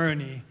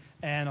journey.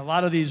 And a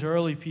lot of these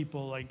early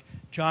people, like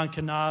John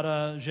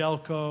Kanata,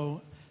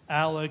 Jelko,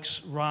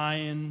 Alex,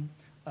 Ryan,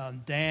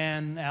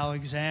 Dan,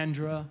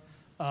 Alexandra,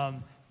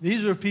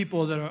 these are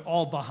people that are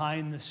all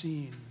behind the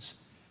scenes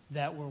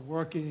that were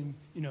working,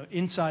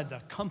 inside the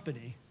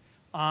company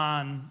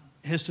on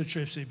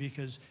histotripsy,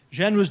 because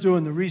Jen was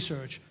doing the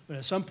research, but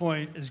at some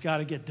point it's got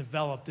to get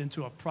developed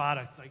into a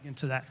product, like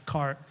into that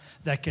cart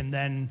that can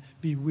then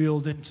be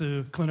wheeled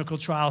into clinical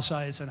trial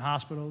sites and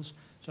hospitals.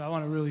 So I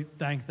want to really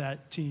thank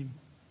that team.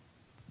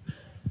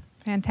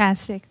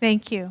 Fantastic,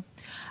 thank you.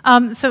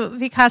 So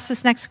Vikas,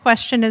 this next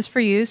question is for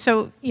you.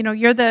 So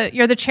you're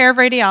the chair of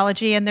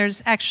radiology, and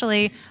there's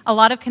actually a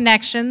lot of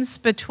connections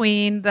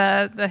between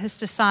the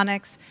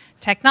histosonics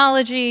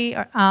technology,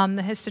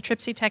 the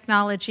histotripsy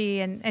technology,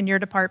 and your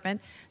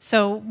department.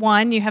 So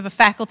one, you have a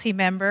faculty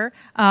member,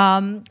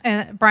 Brian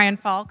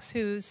Falks,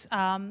 who's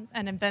an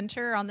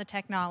inventor on the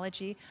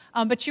technology,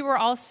 but you were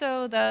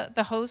also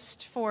the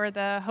host for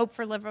the Hope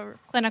for Liver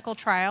clinical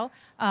trial.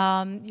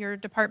 Your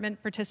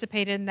department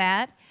participated in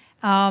that.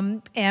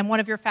 And one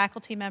of your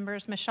faculty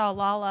members, Michelle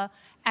Lala,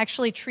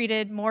 actually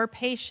treated more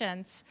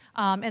patients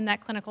in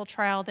that clinical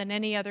trial than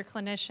any other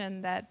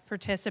clinician that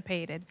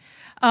participated.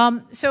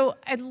 So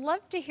I'd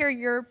love to hear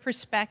your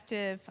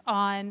perspective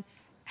on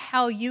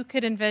how you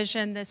could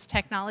envision this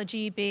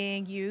technology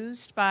being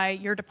used by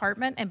your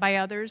department and by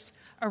others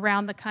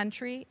around the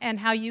country, and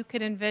how you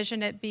could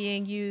envision it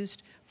being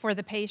used for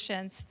the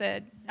patients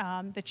that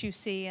you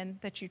see and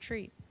that you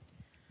treat.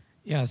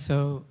 Yeah,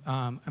 so,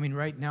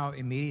 right now,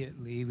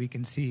 immediately, we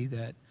can see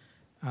that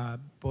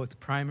both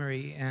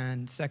primary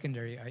and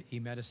secondary, i.e.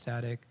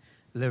 metastatic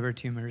liver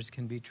tumors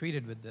can be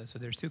treated with this. So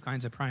there's two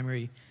kinds of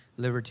primary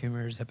liver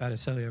tumors,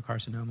 hepatocellular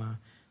carcinoma,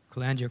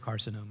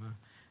 cholangiocarcinoma.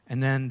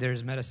 And then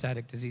there's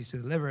metastatic disease to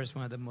the liver. It's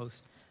one of the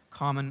most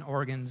common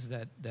organs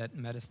that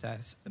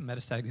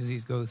metastatic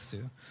disease goes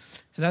to.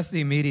 So that's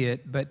the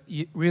immediate, but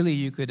really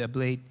you could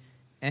ablate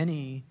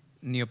any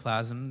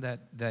neoplasm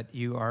that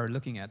you are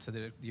looking at, so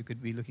that you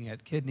could be looking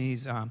at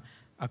kidneys.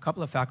 A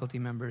couple of faculty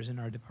members in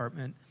our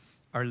department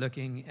are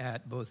looking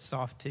at both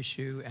soft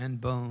tissue and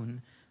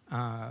bone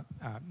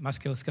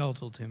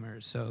musculoskeletal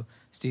tumors. So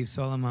Steve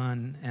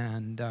Solomon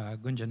and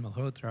Gunjan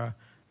Malhotra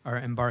are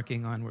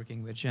embarking on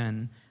working with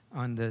Jen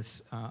on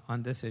this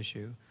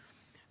issue.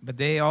 But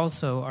they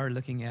also are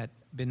looking at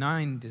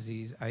benign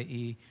disease,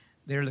 i.e.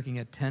 they're looking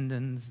at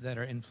tendons that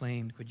are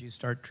inflamed. Could you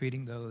start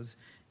treating those?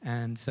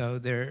 And so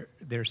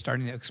they're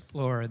starting to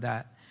explore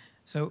that.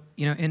 So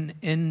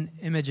in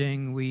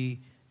imaging, we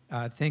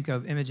think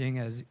of imaging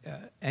as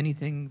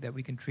anything that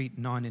we can treat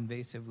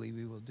non-invasively,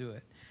 we will do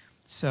it.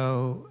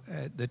 So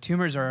the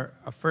tumors are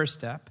a first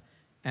step,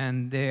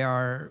 and they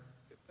are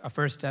a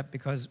first step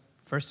because,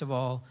 first of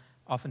all,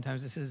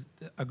 oftentimes this is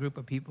a group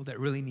of people that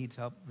really needs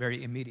help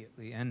very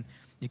immediately. And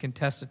you can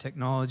test the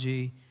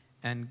technology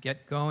and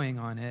get going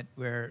on it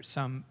where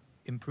some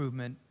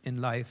improvement in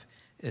life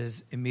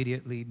is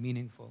immediately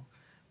meaningful.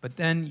 But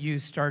then you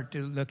start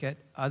to look at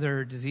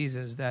other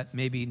diseases that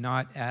may be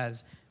not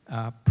as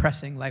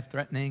pressing,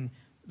 life-threatening,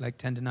 like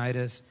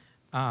tendinitis,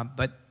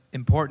 but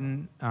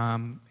important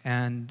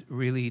and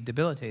really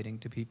debilitating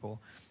to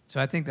people. So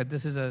I think that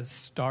this is a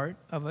start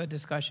of a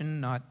discussion,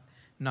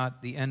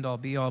 not the end-all,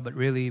 be-all, but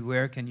really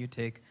where can you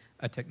take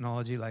a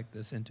technology like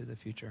this into the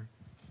future.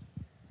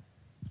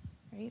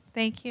 Great,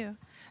 thank you.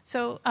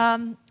 So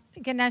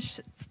Ganesh,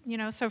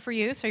 so for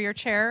you, so you're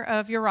chair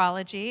of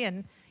urology,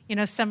 and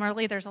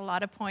similarly, there's a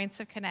lot of points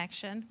of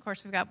connection. Of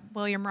course, we've got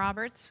William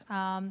Roberts,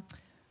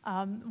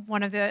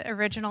 one of the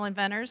original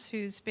inventors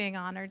who's being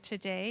honored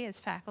today as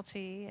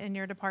faculty in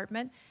your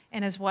department.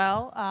 And as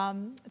well,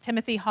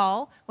 Timothy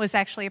Hall was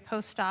actually a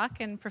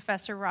postdoc in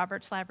Professor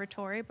Roberts'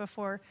 laboratory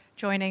before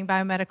joining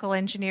biomedical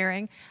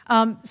engineering.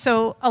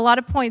 So a lot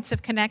of points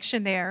of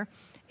connection there.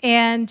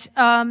 And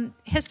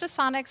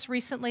Histosonics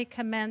recently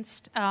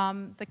commenced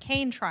the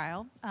Kane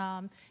trial,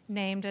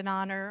 named in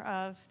honor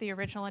of the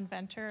original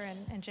inventor,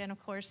 and Jen,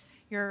 of course,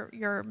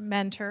 your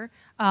mentor,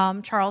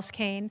 Charles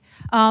Kane.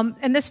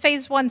 And this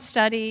phase 1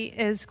 study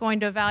is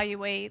going to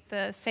evaluate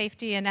the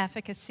safety and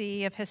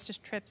efficacy of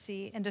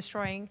histotripsy in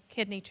destroying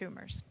kidney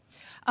tumors.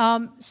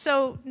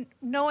 So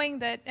knowing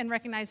that and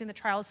recognizing the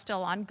trial is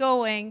still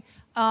ongoing,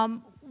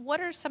 what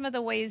are some of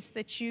the ways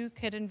that you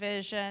could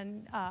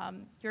envision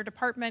your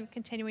department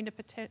continuing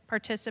to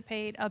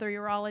participate, other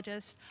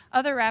urologists,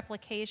 other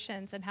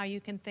applications, and how you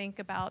can think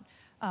about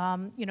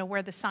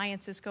where the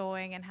science is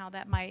going and how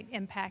that might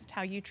impact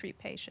how you treat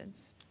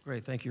patients?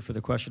 Great, thank you for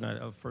the question.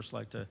 I'd first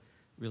like to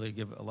really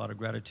give a lot of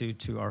gratitude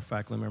to our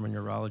faculty member in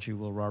neurology,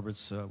 Will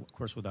Roberts. Of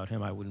course, without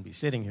him, I wouldn't be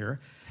sitting here.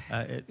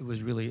 It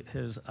was really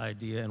his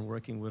idea, and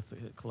working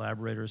with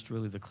collaborators to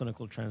really the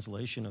clinical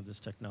translation of this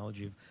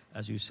technology, of,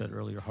 as you said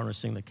earlier,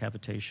 harnessing the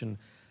cavitation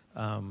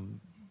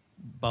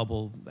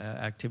bubble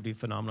activity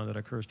phenomenon that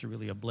occurs to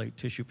really ablate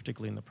tissue,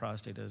 particularly in the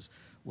prostate, as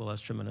Will has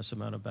tremendous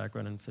amount of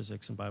background in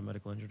physics and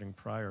biomedical engineering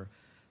prior.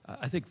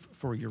 I think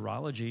for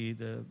urology,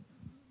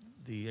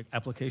 the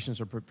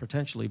applications are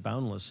potentially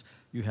boundless.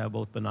 You have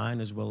both benign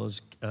as well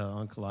as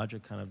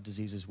oncologic kind of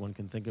diseases one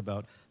can think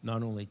about,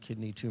 not only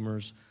kidney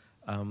tumors.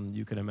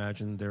 You can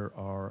imagine there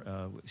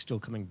are still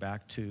coming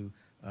back to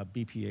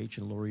BPH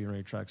and lower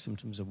urinary tract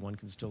symptoms, and one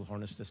can still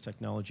harness this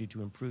technology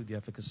to improve the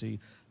efficacy.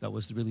 That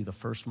was really the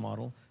first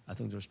model. I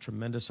think there's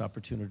tremendous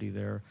opportunity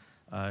there.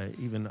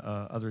 Even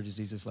other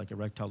diseases like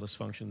erectile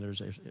dysfunction,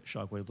 there's a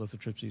shockwave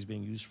lithotripsy is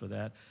being used for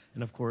that.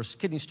 And of course,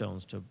 kidney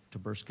stones, to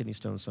burst kidney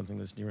stones, something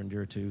that's near and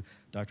dear to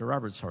Dr.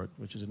 Roberts' heart,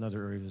 which is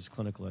another area of his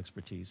clinical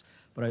expertise.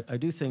 But I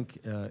do think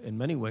in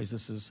many ways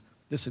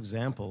this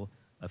example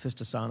of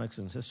histosonics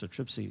and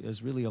histotripsy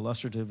is really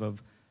illustrative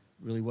of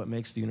really what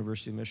makes the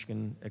University of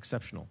Michigan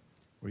exceptional,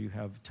 where you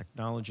have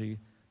technology,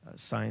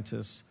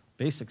 scientists,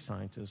 basic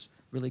scientists,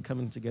 really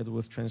coming together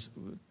with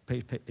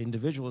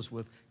individuals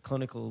with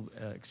clinical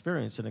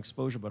experience and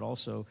exposure, but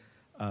also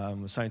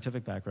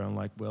scientific background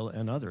like Will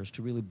and others,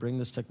 to really bring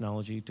this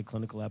technology to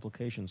clinical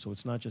application. So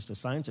it's not just a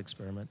science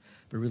experiment,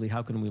 but really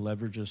how can we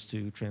leverage this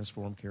to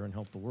transform care and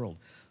help the world.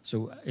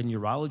 So in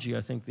urology,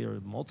 I think there are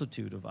a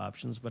multitude of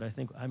options, but I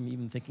think I'm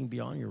even thinking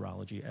beyond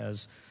urology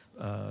as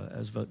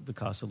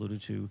Vikas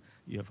alluded to.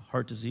 You have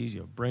heart disease,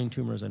 you have brain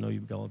tumors. I know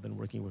you've all been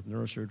working with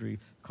neurosurgery,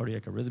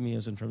 cardiac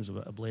arrhythmias in terms of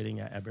ablating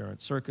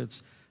aberrant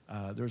circuits.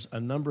 There's a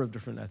number of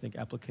different, I think,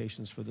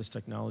 applications for this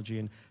technology.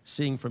 And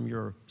seeing from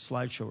your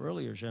slideshow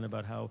earlier, Jen,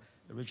 about how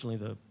originally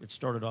it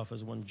started off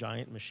as one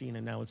giant machine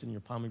and now it's in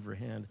your palm of your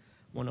hand,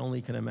 one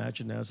only can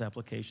imagine as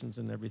applications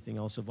and everything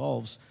else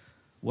evolves,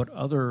 what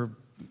other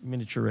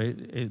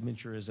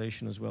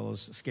miniaturization as well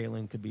as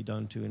scaling could be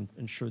done to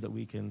ensure that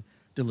we can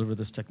deliver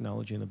this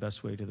technology in the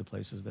best way to the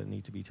places that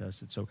need to be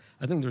tested. So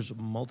I think there's a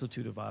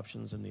multitude of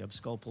options, and the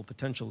abscopal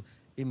potential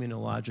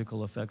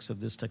immunological effects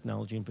of this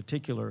technology in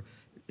particular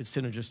is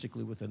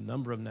synergistically with a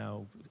number of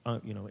now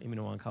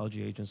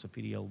immuno-oncology agents, of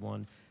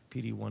PD-L1,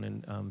 PD-1,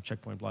 and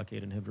checkpoint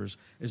blockade inhibitors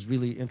is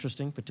really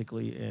interesting,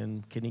 particularly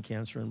in kidney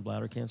cancer and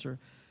bladder cancer.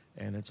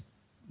 And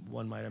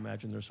one might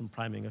imagine there's some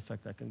priming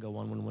effect that can go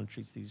on when one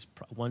treats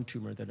one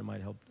tumor, that it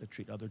might help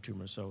treat other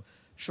tumors. So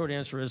short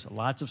answer is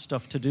lots of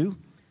stuff to do,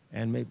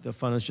 and maybe the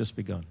fun has just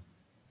begun.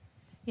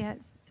 Yeah,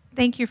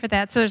 thank you for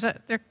that. So there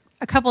are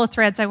a couple of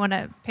threads I want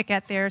to pick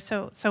at there.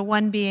 So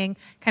one being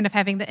kind of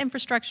having the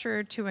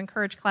infrastructure to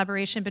encourage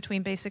collaboration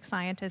between basic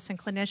scientists and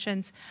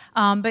clinicians.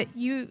 But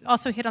you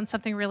also hit on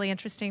something really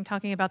interesting,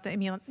 talking about the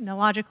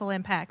immunological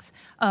impacts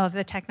of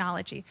the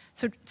technology.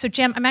 So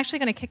Jim, I'm actually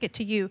going to kick it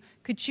to you.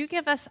 Could you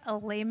give us a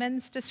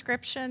layman's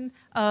description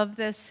of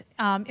this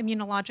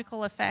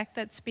immunological effect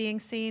that's being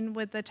seen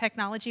with the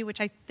technology, which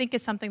I think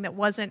is something that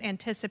wasn't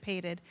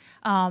anticipated,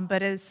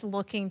 but is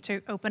looking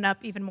to open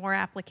up even more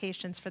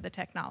applications for the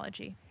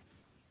technology?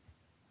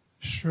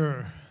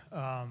 Sure.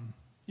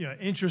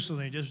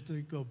 Interestingly, just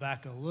to go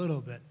back a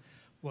little bit,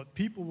 what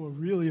people were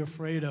really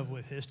afraid of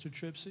with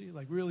histotripsy,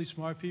 like really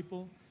smart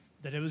people,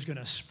 that it was going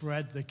to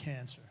spread the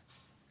cancer.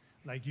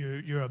 Like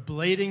you're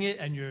ablating it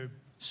and you're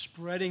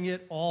spreading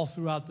it all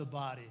throughout the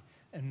body.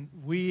 And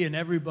we and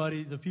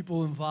everybody, the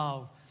people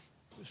involved,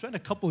 spent a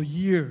couple of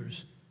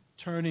years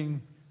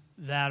turning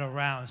that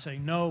around,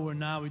 saying, no, we're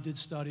not. We did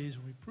studies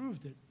and we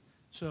proved it.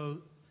 So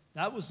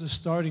that was the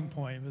starting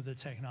point with the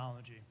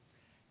technology.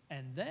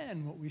 And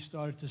then what we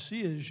started to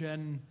see, as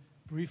Jen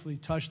briefly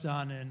touched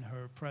on in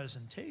her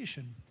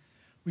presentation,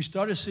 we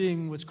started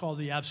seeing what's called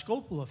the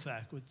abscopal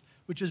effect,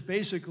 which is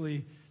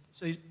basically,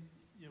 say,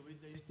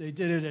 they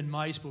did it in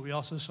mice, but we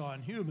also saw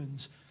in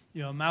humans.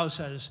 A mouse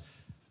has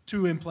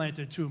 2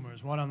 implanted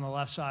tumors, one on the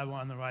left side,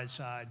 one on the right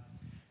side.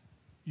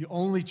 You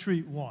only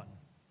treat one,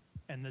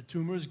 and the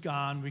tumor's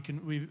gone.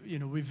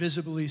 We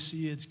visibly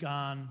see it's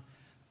gone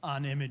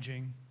on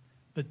imaging.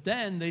 But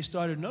then they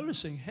started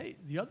noticing, hey,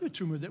 the other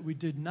tumor that we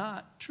did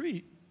not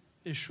treat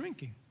is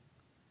shrinking.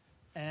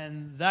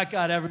 And that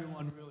got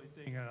everyone really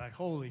thinking, like,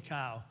 holy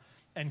cow.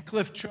 And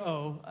Cliff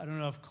Cho, I don't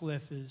know if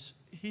Cliff is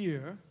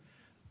here,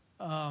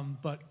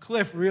 but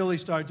Cliff really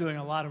started doing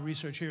a lot of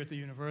research here at the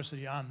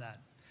university on that.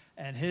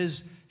 And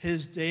his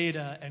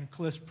data and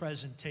Cliff's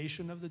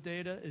presentation of the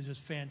data is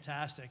just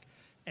fantastic,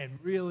 and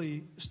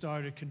really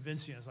started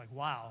convincing us, like,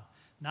 wow,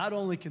 not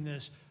only can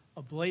this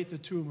ablate the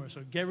tumor,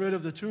 so get rid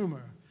of the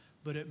tumor,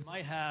 but it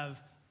might have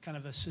kind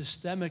of a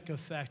systemic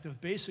effect of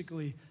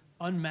basically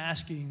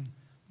unmasking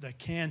the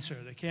cancer.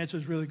 The cancer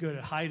is really good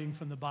at hiding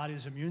from the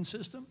body's immune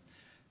system.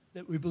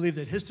 That we believe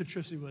that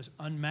histotripsy was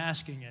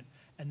unmasking it,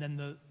 and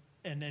then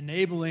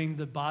enabling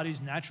the body's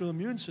natural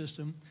immune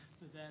system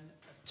to then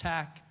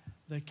attack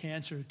the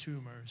cancer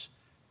tumors.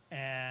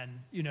 And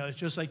it's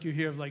just like you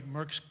hear of like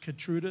Merck's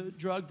Keytruda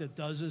drug that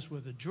does this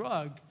with a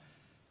drug.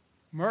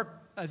 Merck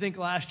I think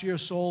last year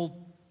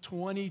sold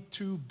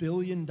 $22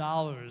 billion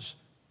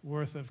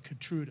worth of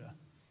Keytruda.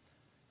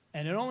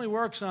 And it only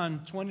works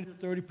on 20 to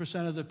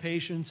 30% of the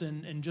patients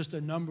and just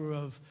a number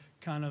of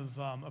kind of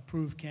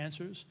approved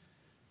cancers.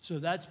 So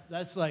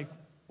that's like,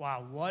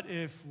 wow, what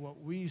if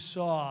what we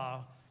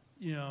saw,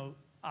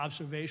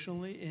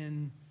 observationally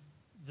in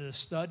the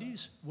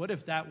studies, what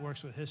if that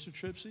works with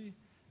histotripsy?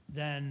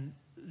 Then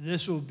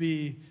this will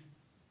be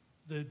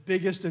the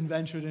biggest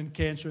invention in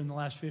cancer in the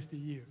last 50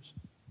 years.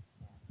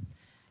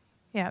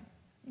 Yeah,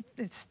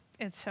 it's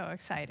so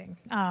exciting,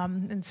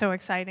 and so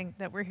exciting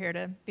that we're here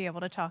to be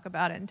able to talk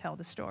about it and tell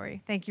the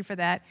story. Thank you for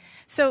that.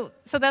 So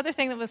the other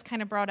thing that was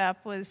kind of brought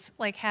up was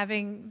like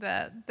having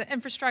the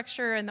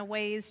infrastructure and the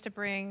ways to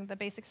bring the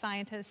basic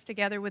scientists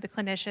together with the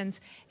clinicians.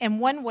 And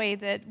one way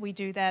that we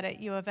do that at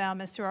U of M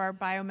is through our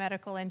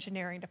biomedical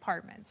engineering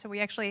department. So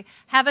we actually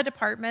have a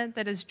department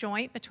that is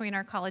joint between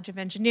our College of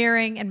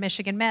Engineering and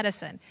Michigan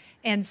Medicine.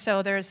 And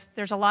so there's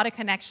a lot of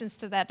connections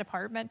to that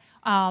department.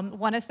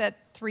 One is that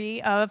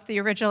 3 of the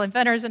original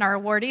inventors and our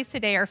awardees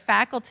today are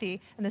faculty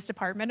in this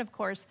department. Of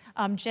course,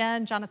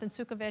 Jen, Jonathan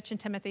Sukovich, and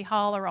Timothy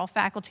Hall are all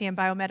faculty in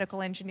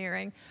biomedical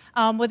engineering.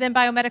 Within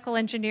biomedical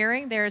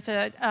engineering, there's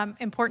an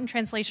important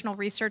translational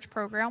research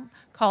program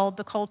called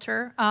the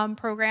Coulter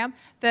program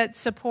that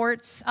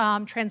supports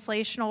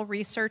translational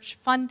research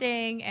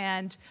funding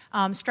and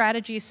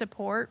strategy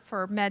support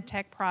for med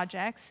tech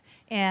projects.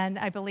 And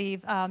I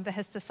believe the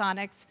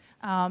Histosonics,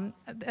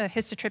 the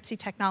histotripsy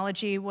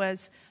technology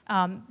was,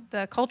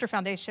 the Coulter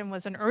Foundation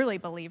was an early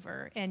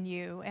believer in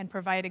you and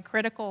provided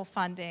critical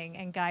funding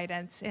and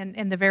guidance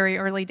in the very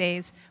early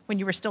days when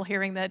you were still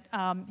hearing that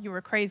you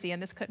were crazy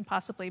and this couldn't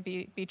possibly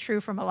be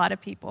true from a lot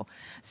of people.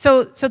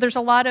 So there's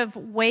a lot of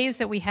ways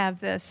that we have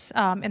this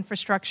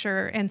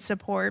infrastructure and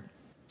support.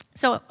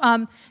 So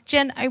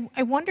Jen,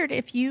 I wondered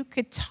if you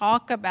could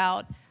talk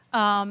about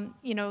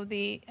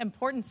the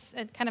importance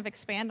and kind of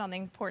expand on the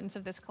importance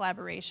of this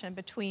collaboration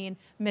between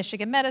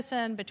Michigan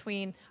Medicine,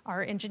 between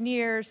our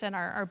engineers and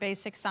our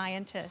basic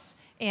scientists,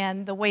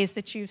 and the ways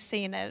that you've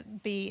seen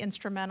it be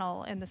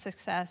instrumental in the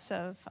success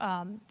of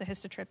the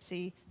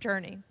histotripsy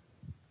journey.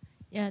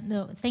 Yeah,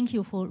 no, thank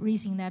you for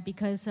raising that,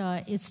 because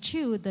it's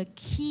true, the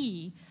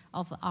key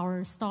of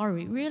our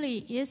story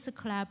really is a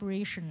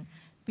collaboration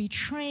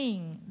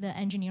between the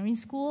engineering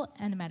school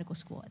and the medical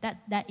school.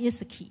 That is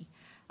the key.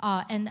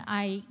 And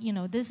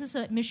this is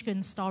a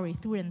Michigan story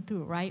through and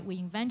through, right? We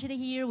invented it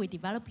here, we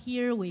developed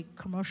here, we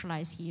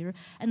commercialize here.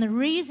 And the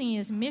reason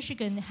is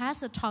Michigan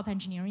has a top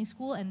engineering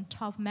school and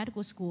top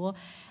medical school,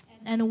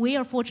 and we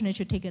are fortunate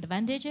to take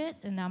advantage of it,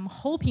 and I'm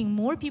hoping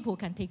more people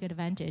can take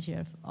advantage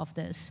of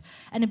this.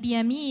 And the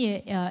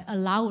BME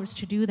allows us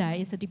to do that.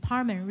 It's a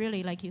department,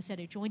 really, like you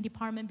said, a joint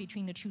department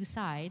between the two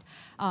sides,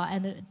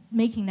 and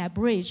making that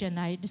bridge, and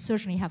I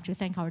certainly have to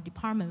thank our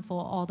department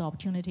for all the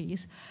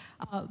opportunities.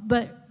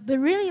 But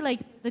really,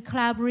 like, the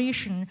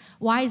collaboration,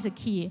 why is the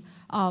key?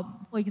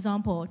 For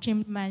example,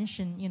 Jim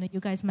mentioned,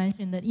 you guys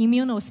mentioned the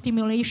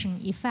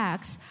immunostimulation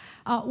effects.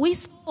 We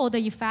saw the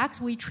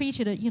effects. We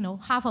treated,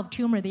 half of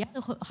tumor, the other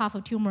half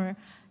of tumor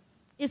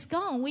is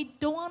gone. We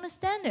don't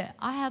understand it.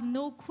 I have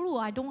no clue.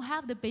 I don't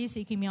have the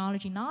basic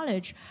immunology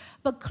knowledge.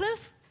 But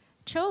Cliff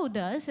told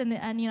us, and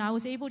I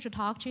was able to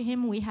talk to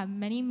him. We have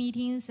many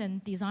meetings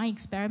and design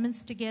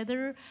experiments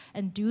together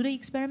and do the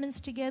experiments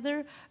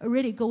together,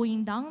 really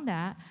going down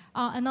that.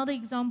 Another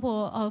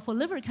example for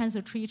liver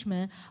cancer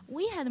treatment,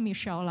 we had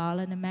Michelle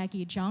Lala and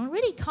Maggie Zhang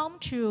really come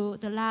to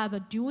the lab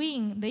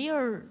they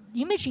are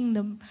imaging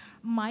the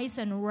mice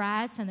and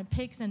rats and the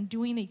pigs and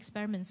doing the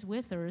experiments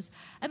with us.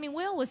 I mean,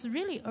 where it was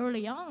really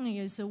early on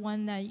is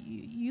when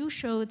you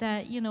showed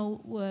that,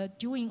 we're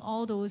doing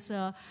all those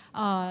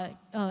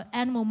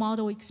animal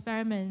model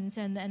experiments,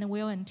 and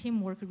Will and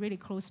Tim work really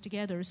close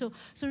together. So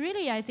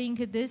really, I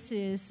think this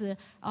is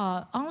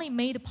only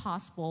made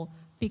possible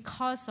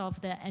because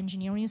of the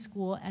engineering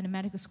school and the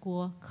medical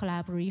school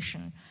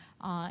collaboration.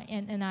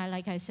 And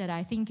like I said,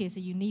 I think it's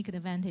a unique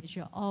advantage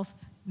of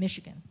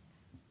Michigan.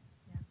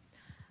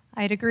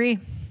 I'd agree.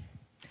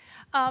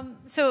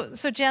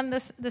 So Jim,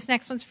 this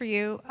next one's for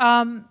you.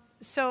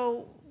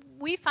 So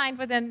we find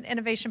within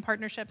innovation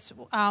partnerships,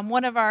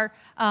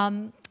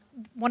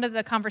 one of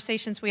the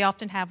conversations we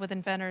often have with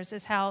inventors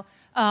is how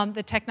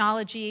the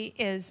technology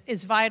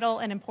is vital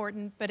and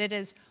important, but it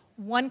is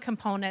one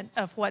component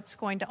of what's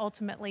going to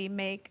ultimately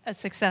make a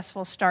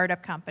successful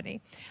startup company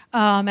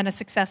and a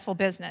successful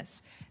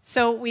business.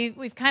 So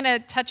we've kind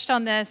of touched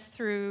on this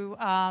through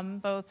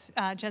both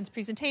Jen's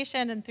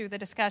presentation and through the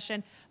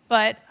discussion,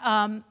 but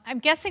I'm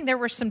guessing there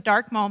were some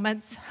dark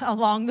moments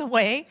along the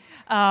way,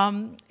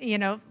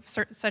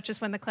 such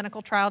as when the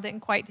clinical trial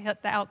didn't quite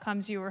hit the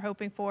outcomes you were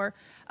hoping for,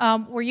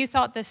 where you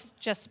thought this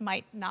just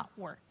might not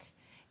work.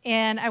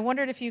 And I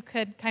wondered if you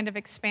could kind of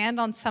expand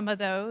on some of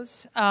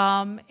those.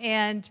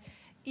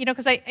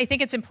 Because I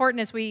think it's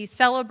important as we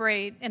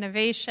celebrate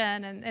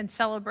innovation and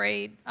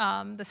celebrate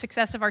the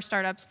success of our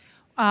startups,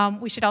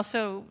 we should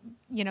also,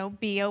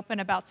 be open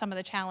about some of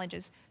the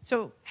challenges.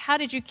 So how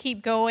did you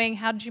keep going?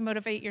 How did you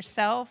motivate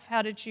yourself?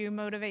 How did you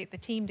motivate the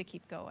team to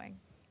keep going?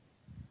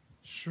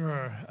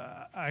 Sure.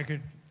 I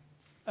could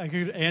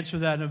answer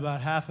that in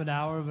about half an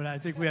hour, but I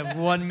think we have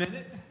 1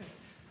 minute.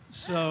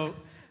 So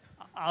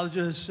I'll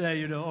just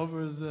say,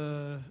 over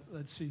the,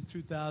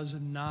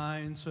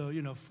 2009,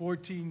 so,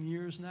 14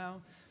 years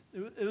now,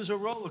 it was a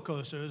roller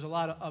coaster. There was a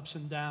lot of ups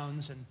and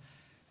downs,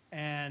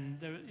 and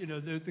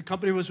the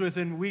company was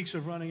within weeks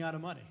of running out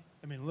of money.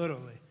 I mean,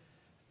 literally.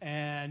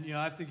 And,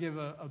 I have to give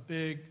a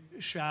big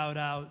shout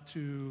out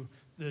to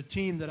the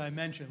team that I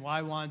mentioned. Why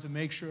I wanted to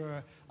make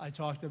sure I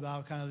talked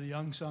about kind of the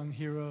unsung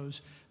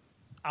heroes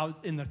out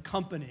in the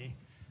company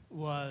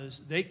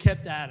was they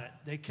kept at it.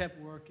 They kept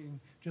working,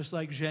 just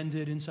like Jen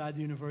did inside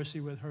the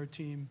university with her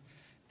team.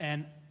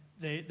 And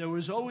there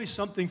was always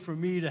something for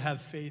me to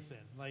have faith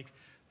in. Like,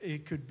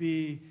 it could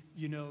be,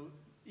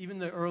 even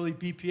the early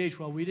BPH,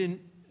 while we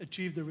didn't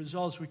achieve the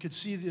results, we could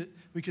see the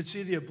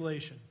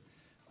ablation.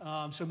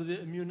 Some of the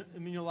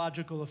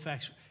immunological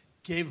effects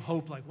gave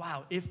hope, like,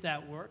 wow, if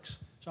that works.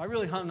 So I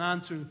really hung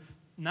on to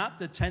not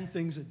the 10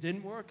 things that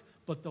didn't work,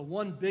 but the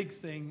one big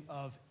thing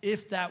of,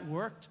 if that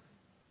worked,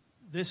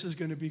 this is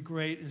going to be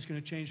great. It's going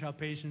to change how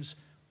patients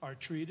are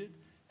treated.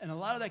 And a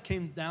lot of that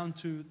came down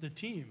to the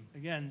team.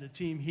 Again, the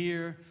team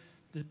here,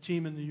 the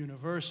team in the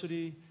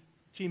university,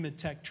 team at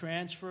Tech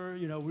Transfer.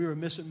 We were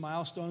missing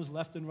milestones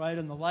left and right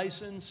in the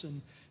license.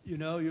 And,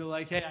 you're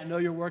like, hey, I know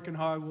you're working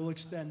hard. We'll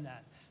extend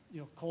that.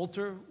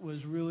 Coulter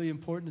was really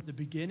important at the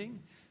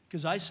beginning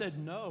because I said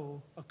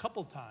no a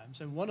couple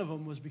times. And one of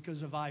them was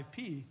because of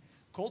IP.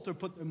 Coulter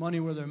put their money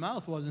where their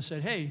mouth was and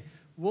said, hey,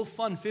 we'll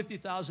fund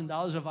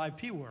 $50,000 of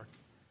IP work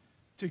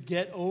to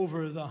get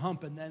over the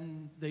hump. And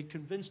then they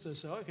convinced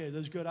us, okay,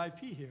 there's good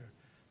IP here.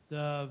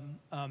 The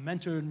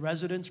Mentor in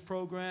Residence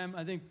program,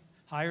 I think,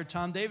 hired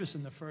Tom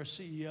Davison, the first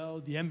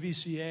CEO. The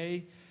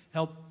MVCA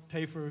helped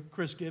pay for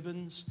Chris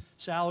Gibbons'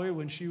 salary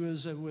when she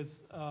was with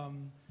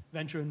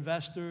venture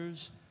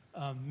investors.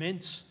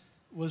 Mintz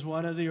was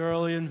one of the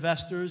early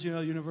investors,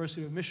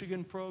 University of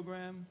Michigan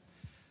program.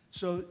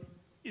 So,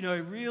 it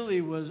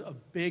really was a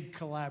big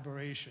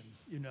collaboration,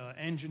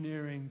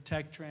 engineering,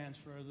 tech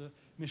transfer, the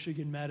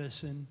Michigan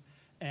medicine,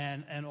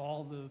 and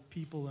all the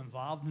people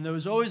involved. And there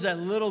was always that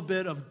little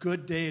bit of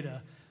good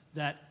data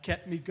that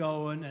kept me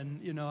going.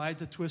 And, I had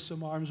to twist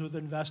some arms with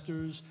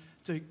investors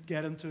to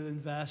get them to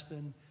invest.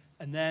 And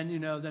then,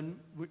 then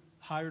we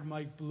hired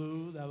Mike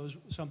Blue. That was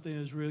something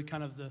that was really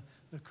kind of the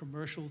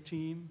commercial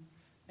team.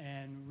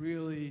 And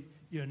really,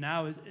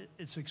 now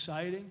it's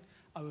exciting.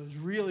 I was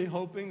really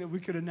hoping that we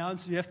could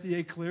announce the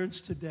FDA clearance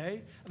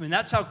today. I mean,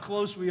 that's how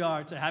close we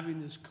are to having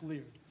this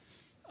cleared.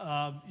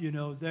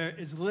 There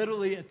is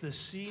literally at the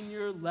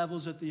senior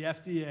levels at the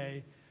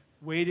FDA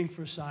waiting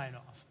for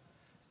sign-off.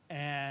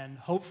 And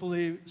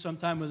hopefully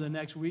sometime within the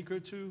next week or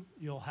two,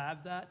 you'll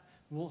have that.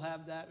 We'll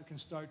have that. We can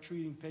start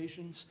treating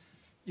patients,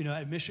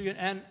 at Michigan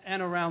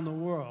and around the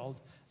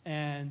world.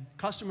 And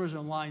customers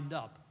are lined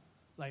up.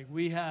 Like,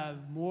 we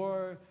have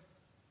more.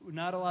 We're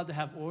not allowed to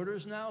have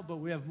orders now, but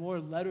we have more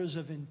letters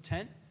of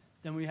intent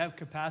than we have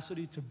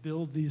capacity to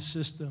build these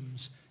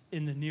systems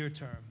in the near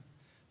term.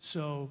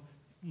 So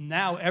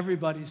now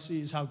everybody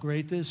sees how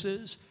great this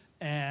is.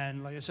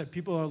 And like I said,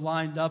 people are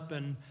lined up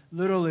and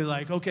literally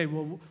like, okay,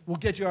 we'll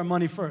get you our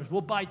money first.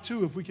 We'll buy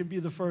 2 if we can be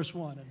the first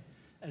one.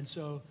 And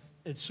so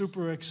it's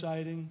super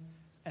exciting.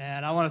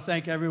 And I want to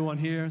thank everyone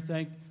here.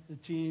 Thank the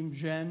team,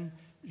 Jen.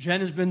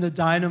 Jen has been the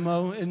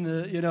dynamo in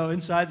the,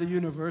 inside the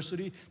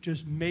university,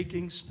 just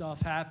making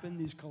stuff happen,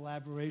 these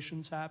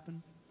collaborations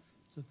happen.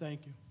 So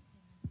thank you.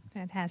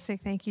 Fantastic.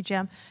 Thank you,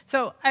 Jim.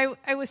 So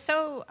I was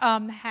so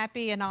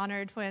happy and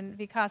honored when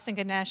Vikas and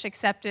Ganesh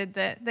accepted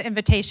the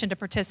invitation to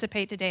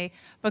participate today,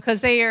 because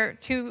they are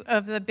 2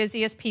 of the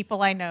busiest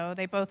people I know.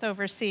 They both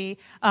oversee,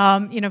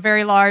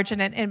 very large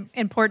and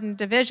important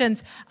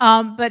divisions.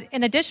 But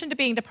in addition to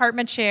being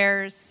department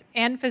chairs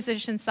and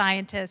physician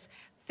scientists,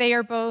 they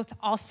are both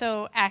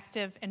also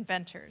active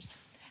inventors.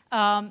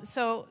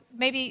 So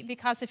maybe,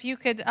 Vikas, if you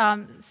could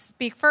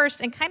speak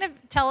first and kind of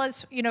tell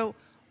us,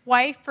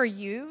 why for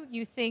you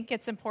think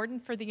it's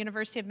important for the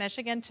University of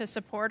Michigan to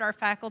support our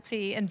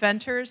faculty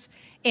inventors,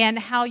 and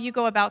how you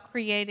go about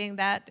creating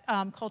that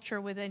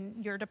culture within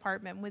your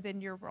department,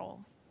 within your role.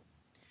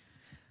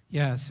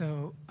 Yeah,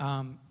 so,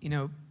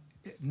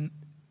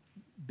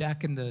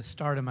 back in the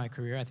start of my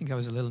career, I think I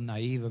was a little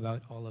naive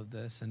about all of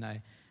this, and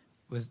I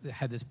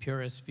had this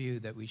purist view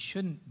that we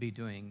shouldn't be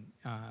doing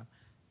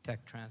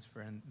tech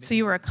transfer. And so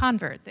you were a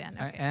convert then?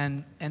 Okay.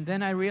 And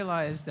then I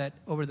realized that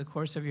over the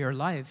course of your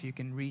life, you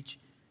can reach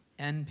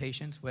N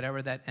patients,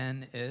 whatever that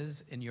N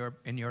is in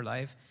your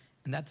life,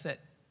 and that's it.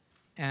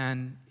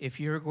 And if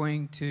you're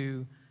going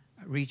to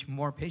reach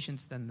more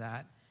patients than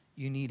that,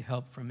 you need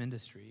help from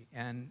industry.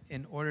 And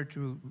in order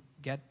to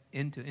get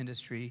into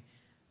industry,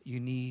 you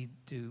need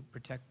to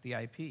protect the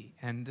IP.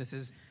 And this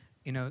is,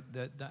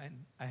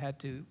 I had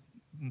to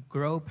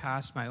grow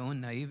past my own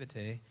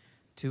naivete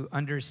to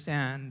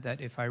understand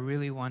that if I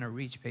really want to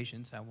reach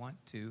patients, I want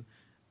to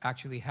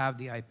actually have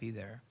the IP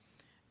there.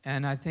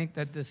 And I think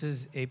that this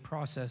is a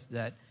process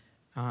that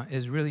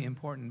is really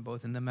important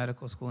both in the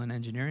medical school and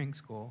engineering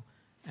school,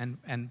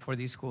 and for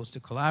these schools to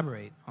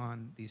collaborate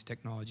on these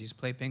technologies,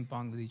 play ping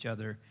pong with each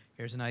other.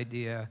 Here's an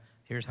idea,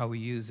 here's how we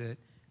use it,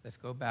 let's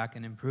go back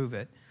and improve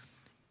it.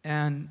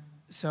 And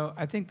so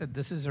I think that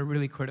this is a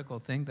really critical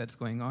thing that's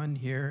going on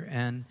here,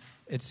 and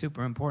it's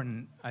super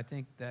important. I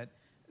think that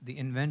the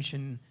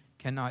invention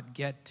cannot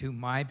get to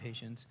my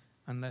patients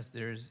unless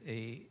there's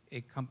a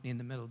company in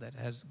the middle that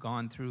has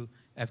gone through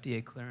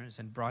FDA clearance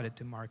and brought it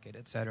to market,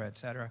 et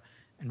cetera,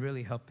 and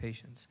really help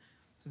patients.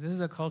 So this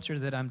is a culture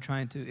that I'm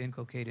trying to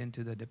inculcate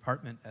into the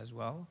department as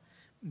well,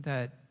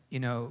 that, you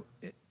know,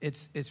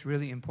 it's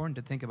really important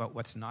to think about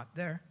what's not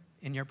there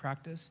in your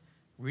practice,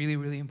 really,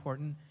 really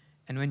important.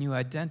 And when you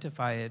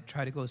identify it,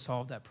 try to go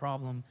solve that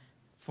problem,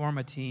 form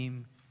a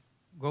team,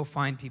 go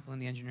find people in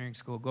the engineering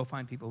school, go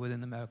find people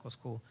within the medical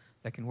school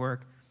that can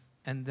work,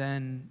 and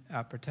then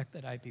protect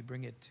that IP,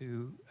 bring it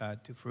to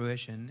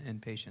fruition in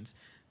patients.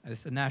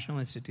 It's the National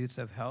Institutes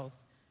of Health,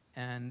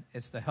 and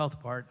it's the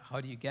health part.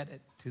 How do you get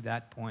it to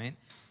that point?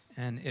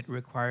 And it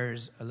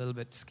requires a little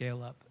bit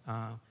scale up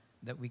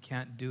that we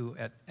can't do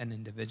at an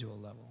individual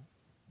level.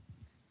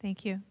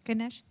 Thank you.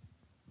 Ganesh?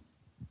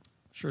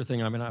 Sure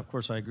thing. I mean, of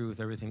course, I agree with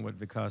everything what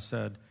Vikas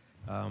said.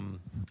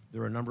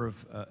 There are a number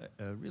of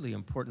really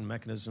important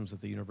mechanisms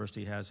that the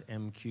university has,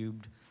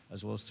 M-Cubed,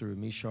 as well as through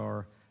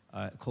MISHAR,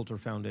 Coulter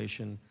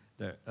Foundation,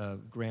 the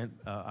grant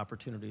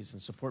opportunities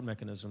and support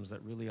mechanisms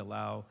that really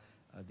allow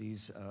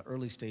these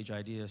early stage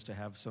ideas to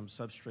have some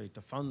substrate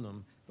to fund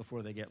them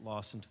before they get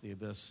lost into the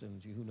abyss,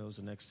 and who knows,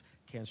 the next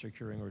cancer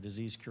curing or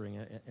disease curing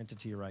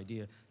entity or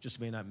idea just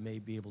may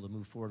be able to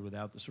move forward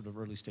without the sort of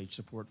early stage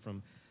support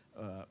from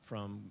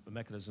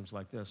mechanisms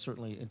like this.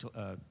 Certainly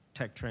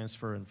tech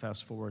transfer and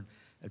fast forward,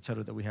 et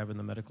cetera, that we have in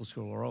the medical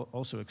school are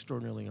also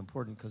extraordinarily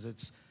important, because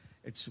it's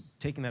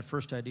taking that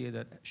first idea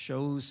that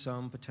shows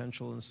some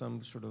potential and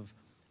some sort of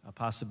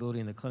possibility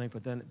in the clinic,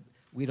 but then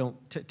we don't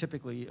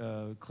typically,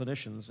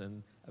 clinicians,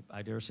 and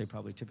I dare say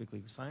probably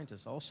typically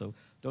scientists also,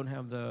 don't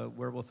have the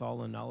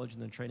wherewithal and knowledge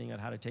and the training on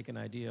how to take an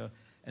idea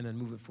and then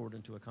move it forward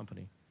into a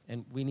company.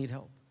 And we need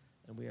help.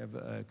 And we have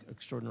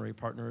extraordinary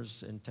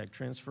partners in tech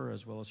transfer,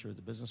 as well as here at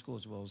the business school,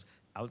 as well as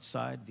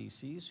outside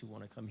VCs who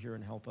want to come here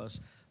and help us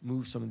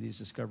move some of these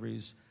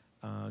discoveries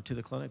to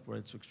the clinic, where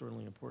it's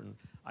extraordinarily important.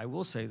 I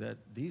will say that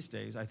these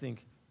days, I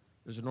think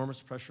there's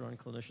enormous pressure on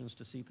clinicians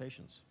to see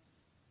patients.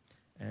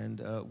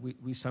 And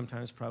we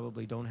sometimes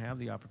probably don't have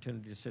the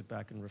opportunity to sit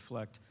back and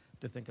reflect,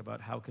 to think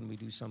about how can we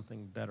do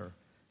something better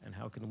and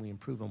how can we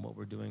improve on what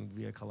we're doing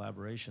via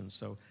collaboration.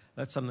 So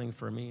that's something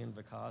for me and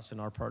Vikas and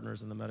our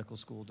partners in the medical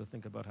school to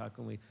think about, how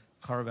can we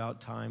carve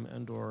out time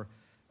and or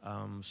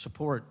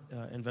support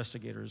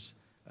investigators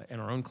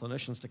and our own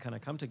clinicians to kind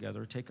of come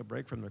together, take a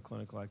break from their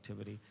clinical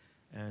activity,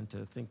 and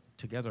to think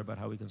together about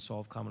how we can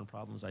solve common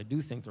problems. I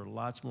do think there are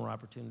lots more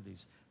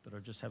opportunities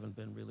that just haven't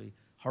been really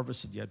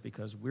harvested yet,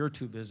 because we're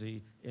too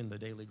busy in the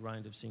daily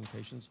grind of seeing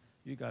patients.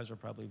 You guys are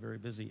probably very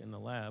busy in the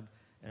lab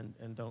and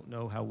don't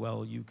know how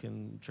well you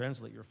can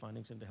translate your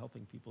findings into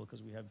helping people,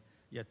 because we have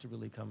yet to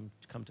really come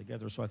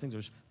together. So I think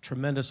there's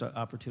tremendous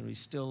opportunity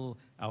still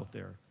out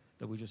there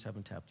that we just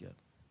haven't tapped yet.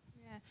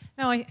 Yeah,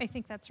 no, I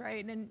think that's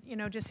right. And, you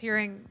know, just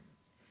hearing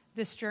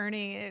this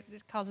journey,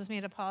 it causes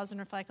me to pause and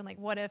reflect on, like,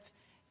 what if,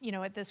 you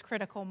know, at this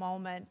critical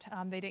moment,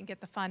 they didn't get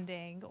the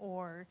funding,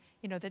 or,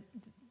 you know,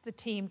 the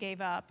team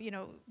gave up. You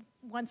know,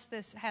 once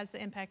this has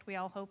the impact we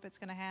all hope it's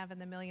going to have, and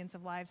the millions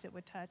of lives it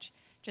would touch,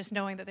 just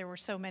knowing that there were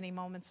so many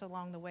moments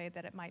along the way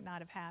that it might not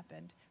have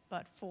happened,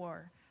 but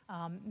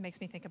makes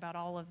me think about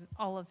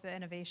all of the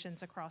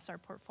innovations across our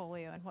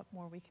portfolio and what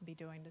more we can be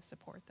doing to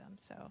support them.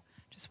 So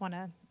just want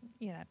to,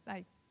 you know,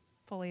 I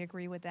fully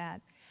agree with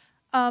that.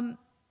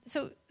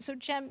 So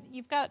Jem,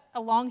 you've got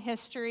a long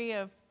history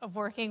of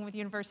working with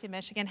University of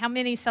Michigan. How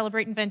many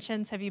Celebrate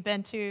Inventions have you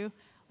been to?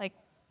 Like,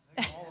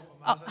 I think all of them.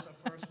 I was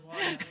at the first one.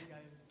 I think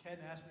Ken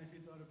asked me if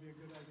he thought it'd be a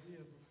good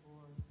idea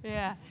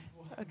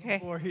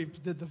before he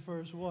did the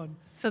first one.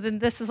 So then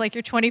this is like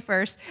your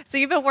 21st. So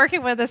you've been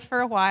working with us for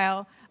a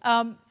while.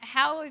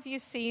 How have you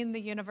seen the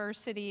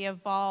university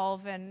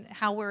evolve, and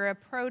how we're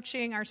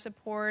approaching our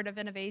support of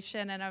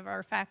innovation and of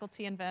our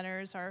faculty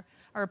inventors, our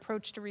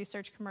approach to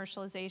research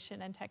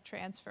commercialization and tech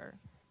transfer?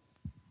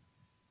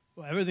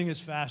 Well, everything is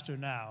faster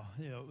now.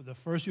 You know, the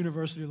first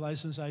university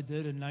license I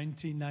did in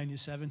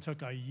 1997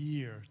 took a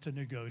year to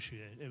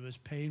negotiate. It was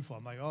painful.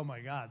 I'm like, oh my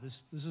God,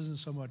 this isn't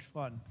so much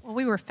fun. Well,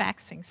 we were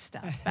faxing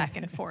stuff back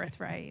and forth,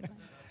 right?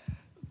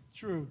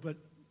 True, but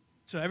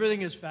so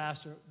everything is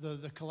faster.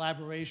 The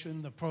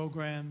collaboration, the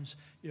programs.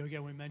 You know,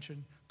 again, we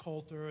mentioned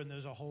Coulter, and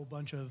there's a whole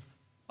bunch of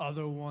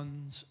other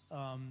ones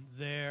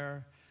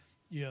there.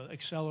 You know,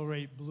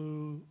 Accelerate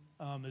Blue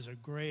is a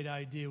great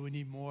idea. We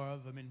need more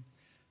of. I mean,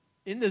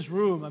 in this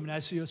room, I mean, I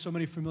see so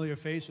many familiar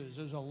faces.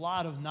 There's a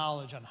lot of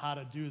knowledge on how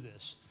to do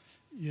this.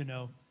 You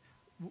know,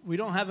 we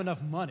don't have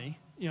enough money,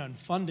 you know, and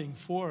funding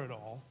for it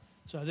all.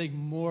 So I think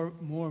more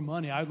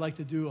money. I'd like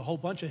to do a whole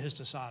bunch of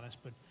histosonics,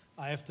 but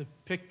I have to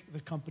pick the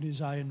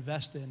companies I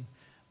invest in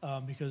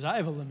because I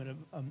have a limited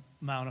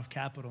amount of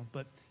capital.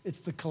 But it's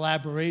the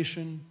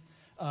collaboration,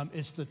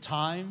 it's the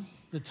time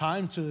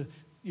to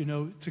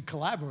to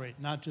collaborate,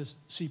 not just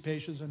see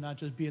patients and not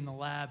just be in the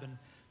lab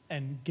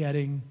and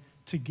getting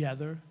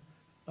together.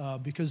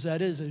 Because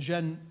that is, as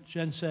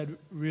Jen said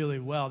really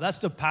well, that's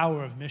the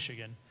power of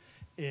Michigan,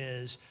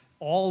 is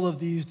all of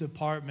these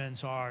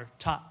departments are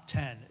top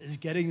 10, is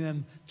getting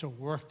them to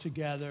work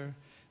together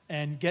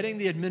and getting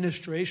the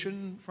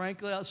administration,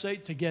 frankly, I'll say,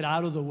 to get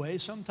out of the way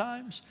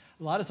sometimes.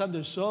 A lot of times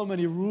there's so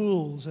many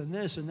rules and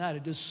this and that,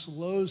 it just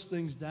slows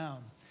things down.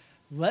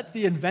 Let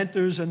the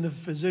inventors and the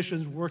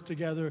physicians work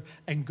together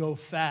and go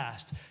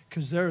fast,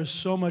 because there is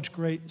so much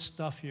great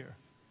stuff here.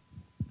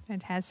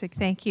 Fantastic,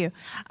 thank you.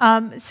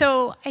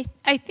 So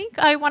I think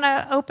I want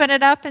to open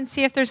it up and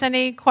see if there's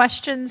any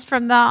questions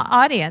from the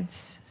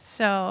audience.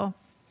 So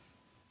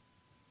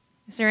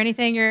is there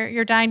anything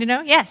you're dying to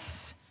know?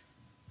 Yes.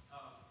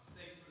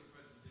 Thanks for the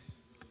presentation,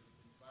 really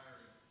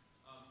inspiring.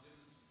 It was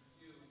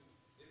for you.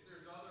 If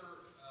there's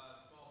other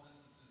small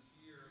businesses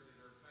here that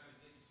are kind of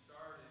getting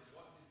started,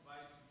 what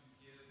advice would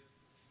you give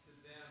to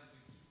them to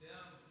keep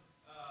them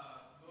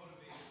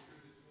motivated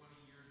through the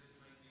 20 years it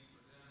might be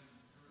for them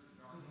through the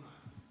dark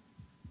times?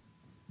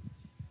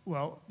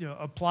 Well,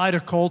 apply to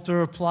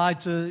Coulter, apply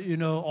to,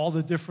 all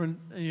the different,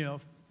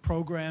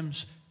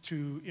 programs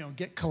to,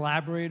 get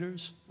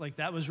collaborators. Like,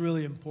 that was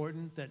really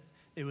important, that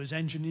it was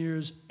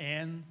engineers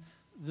and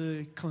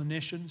the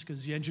clinicians,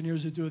 because the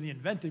engineers are doing the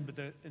inventing, but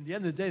at the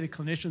end of the day, the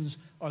clinicians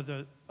are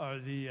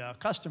the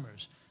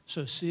customers.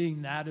 So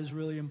seeing that is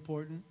really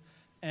important.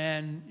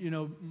 And,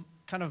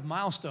 kind of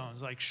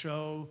milestones, like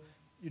show,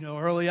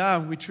 early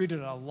on, we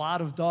treated a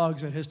lot of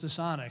dogs at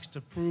Histosonics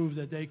to prove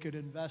that they could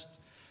invest,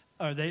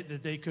 or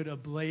that they could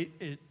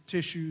ablate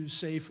tissues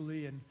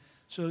safely. And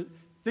so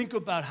think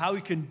about how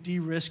you can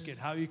de-risk it,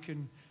 how you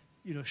can,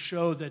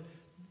 show that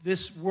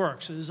this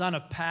works, it is on a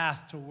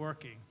path to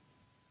working.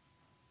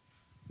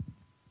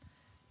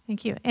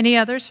 Thank you. Any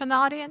others from the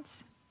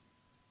audience?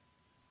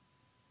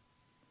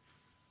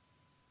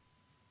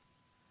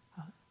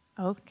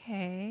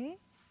 Okay.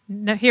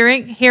 No,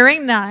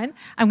 hearing none.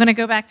 I'm going to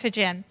go back to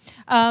Jen.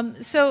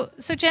 So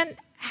Jen,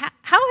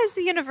 how has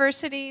the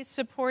university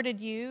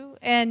supported you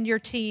and your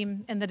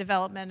team in the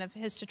development of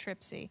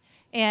histotripsy?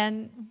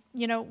 And,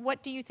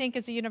 what do you think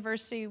as a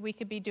university we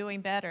could be doing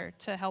better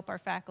to help our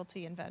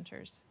faculty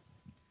inventors?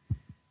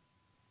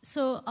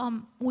 So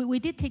we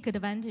did take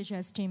advantage,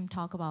 as Jim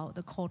talked about,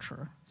 the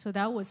culture. So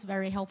that was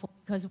very helpful,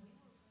 because we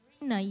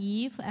were very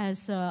naive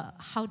as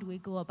how do we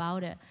go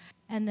about it.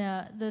 And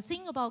the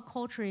thing about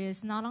culture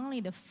is not only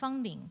the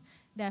funding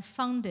that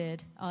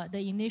funded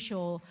the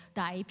initial,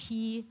 the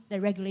IP, the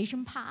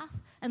regulation path,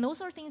 and those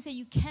are things that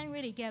you can't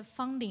really get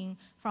funding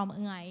from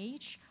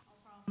NIH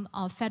or from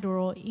a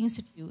federal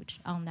institute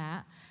on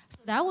that. So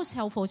that was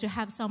helpful to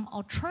have some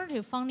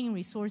alternative funding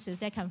resources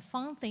that can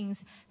fund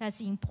things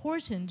that's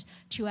important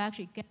to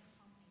actually get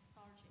the company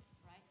started,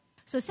 right?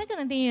 So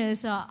second thing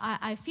is,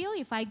 I feel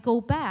if I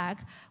go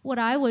back, what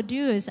I would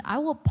do is I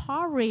will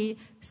probably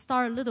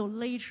start a little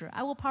later.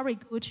 I will probably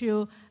go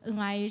to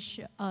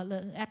NIH,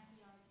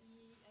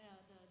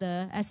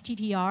 the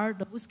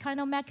STTR, those kind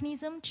of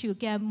mechanism to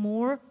get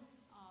more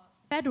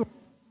federal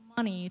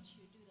money to do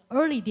the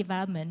early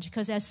development.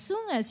 Because as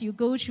soon as you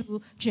go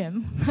to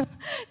Jim,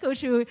 go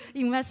to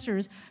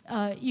investors,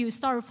 you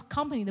start a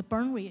company, the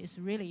burn rate is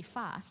really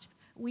fast.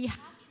 We have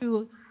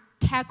to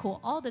tackle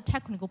all the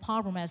technical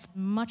problem as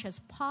much as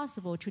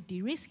possible, to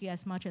de-risk it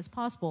as much as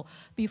possible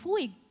before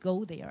we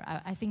go there.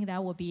 I think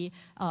that would be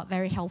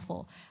very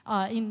helpful.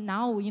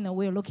 Now,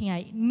 we're looking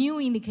at new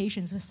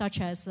indications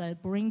such as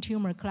brain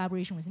tumor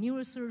collaboration with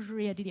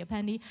neurosurgery at Didier,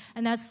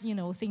 and that's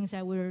things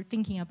that we're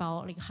thinking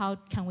about, like how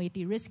can we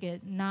de-risk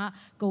it, not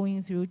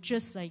going through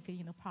just like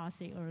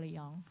prostate early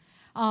on.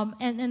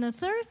 And the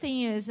third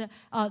thing is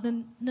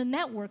the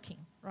networking.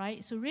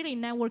 Right? So really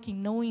networking,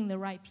 knowing the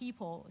right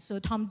people. So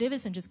Tom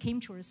Davidson just came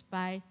to us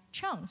by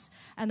chance,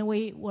 and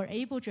we were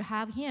able to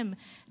have him.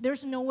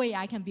 There's no way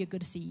I can be a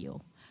good CEO.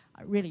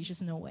 Really,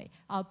 just no way.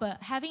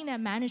 But having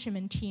that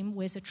management team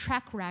with a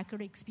track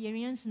record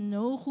experience,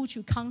 know who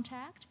to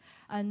contact,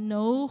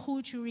 know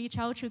who to reach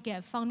out to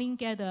get funding,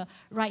 get the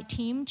right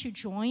team to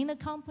join the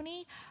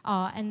company.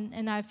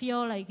 And I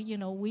feel like,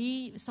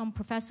 some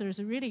professors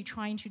are really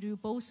trying to do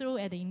both, so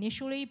at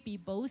initially be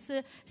both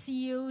a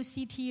CEO,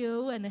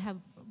 CTO, and have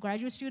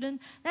graduate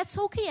student. That's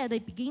okay at the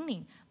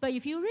beginning. But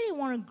if you really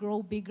want to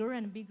grow bigger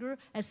and bigger,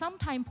 at some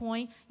time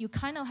point, you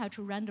kind of have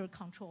to render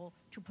control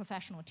to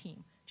professional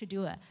team to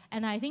do it.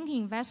 And I think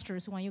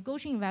investors, when you go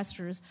to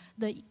investors,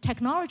 the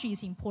technology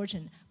is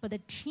important, but the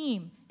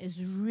team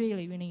is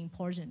really, really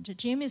important.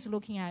 Jim is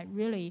looking at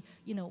really,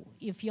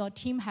 if your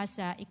team has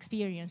that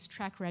experience,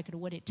 track record,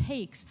 what it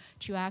takes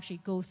to actually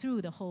go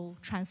through the whole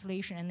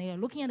translation. And they are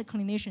looking at the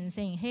clinician and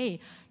saying, hey,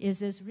 is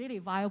this really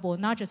viable,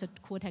 not just a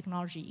cool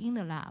technology in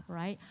the lab,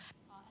 right?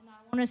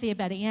 And I want to say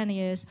by the end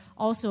is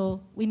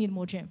also we need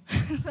more gym.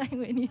 It's like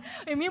we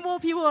need more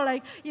people.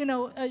 Like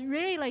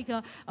really like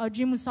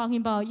Jim was talking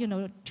about.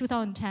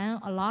 2010,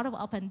 a lot of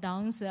up and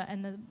downs,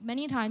 and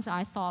many times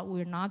I thought we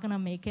were not gonna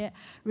make it.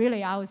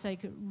 Really, I was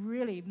like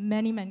really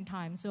many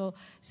times. So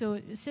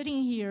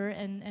sitting here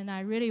and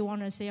I really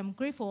want to say I'm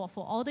grateful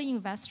for all the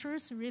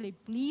investors who really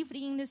believed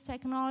in this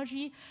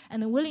technology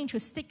and are willing to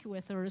stick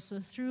with us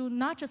through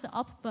not just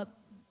up but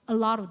a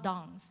lot of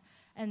downs.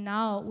 And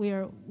now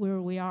we're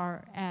where we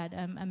are at.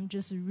 I'm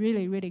just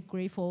really, really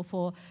grateful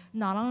for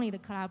not only the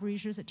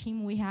collaborators, the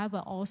team we have,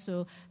 but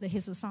also the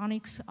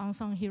Hisosonics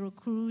Unsung Hero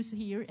crews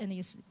here, and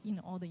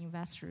all the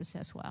investors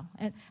as well,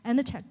 and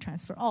the tech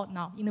transfer.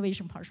 Now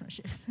innovation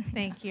partnerships.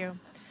 Thank you.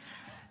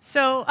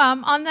 So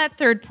on that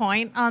third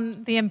point,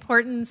 on the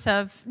importance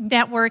of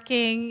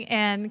networking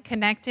and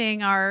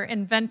connecting our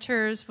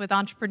inventors with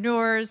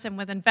entrepreneurs and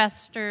with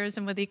investors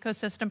and with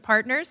ecosystem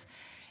partners,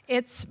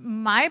 it's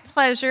my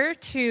pleasure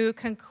to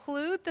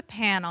conclude the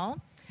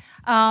panel.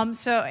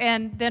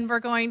 And then we're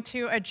going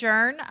to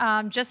adjourn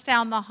just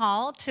down the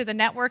hall to the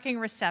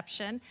networking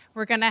reception.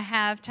 We're going to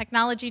have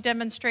technology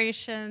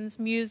demonstrations,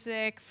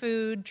 music,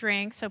 food,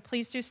 drinks, so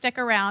please do stick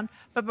around.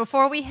 But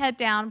before we head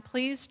down,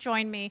 please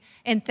join me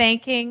in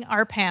thanking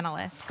our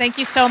panelists. Thank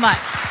you so much.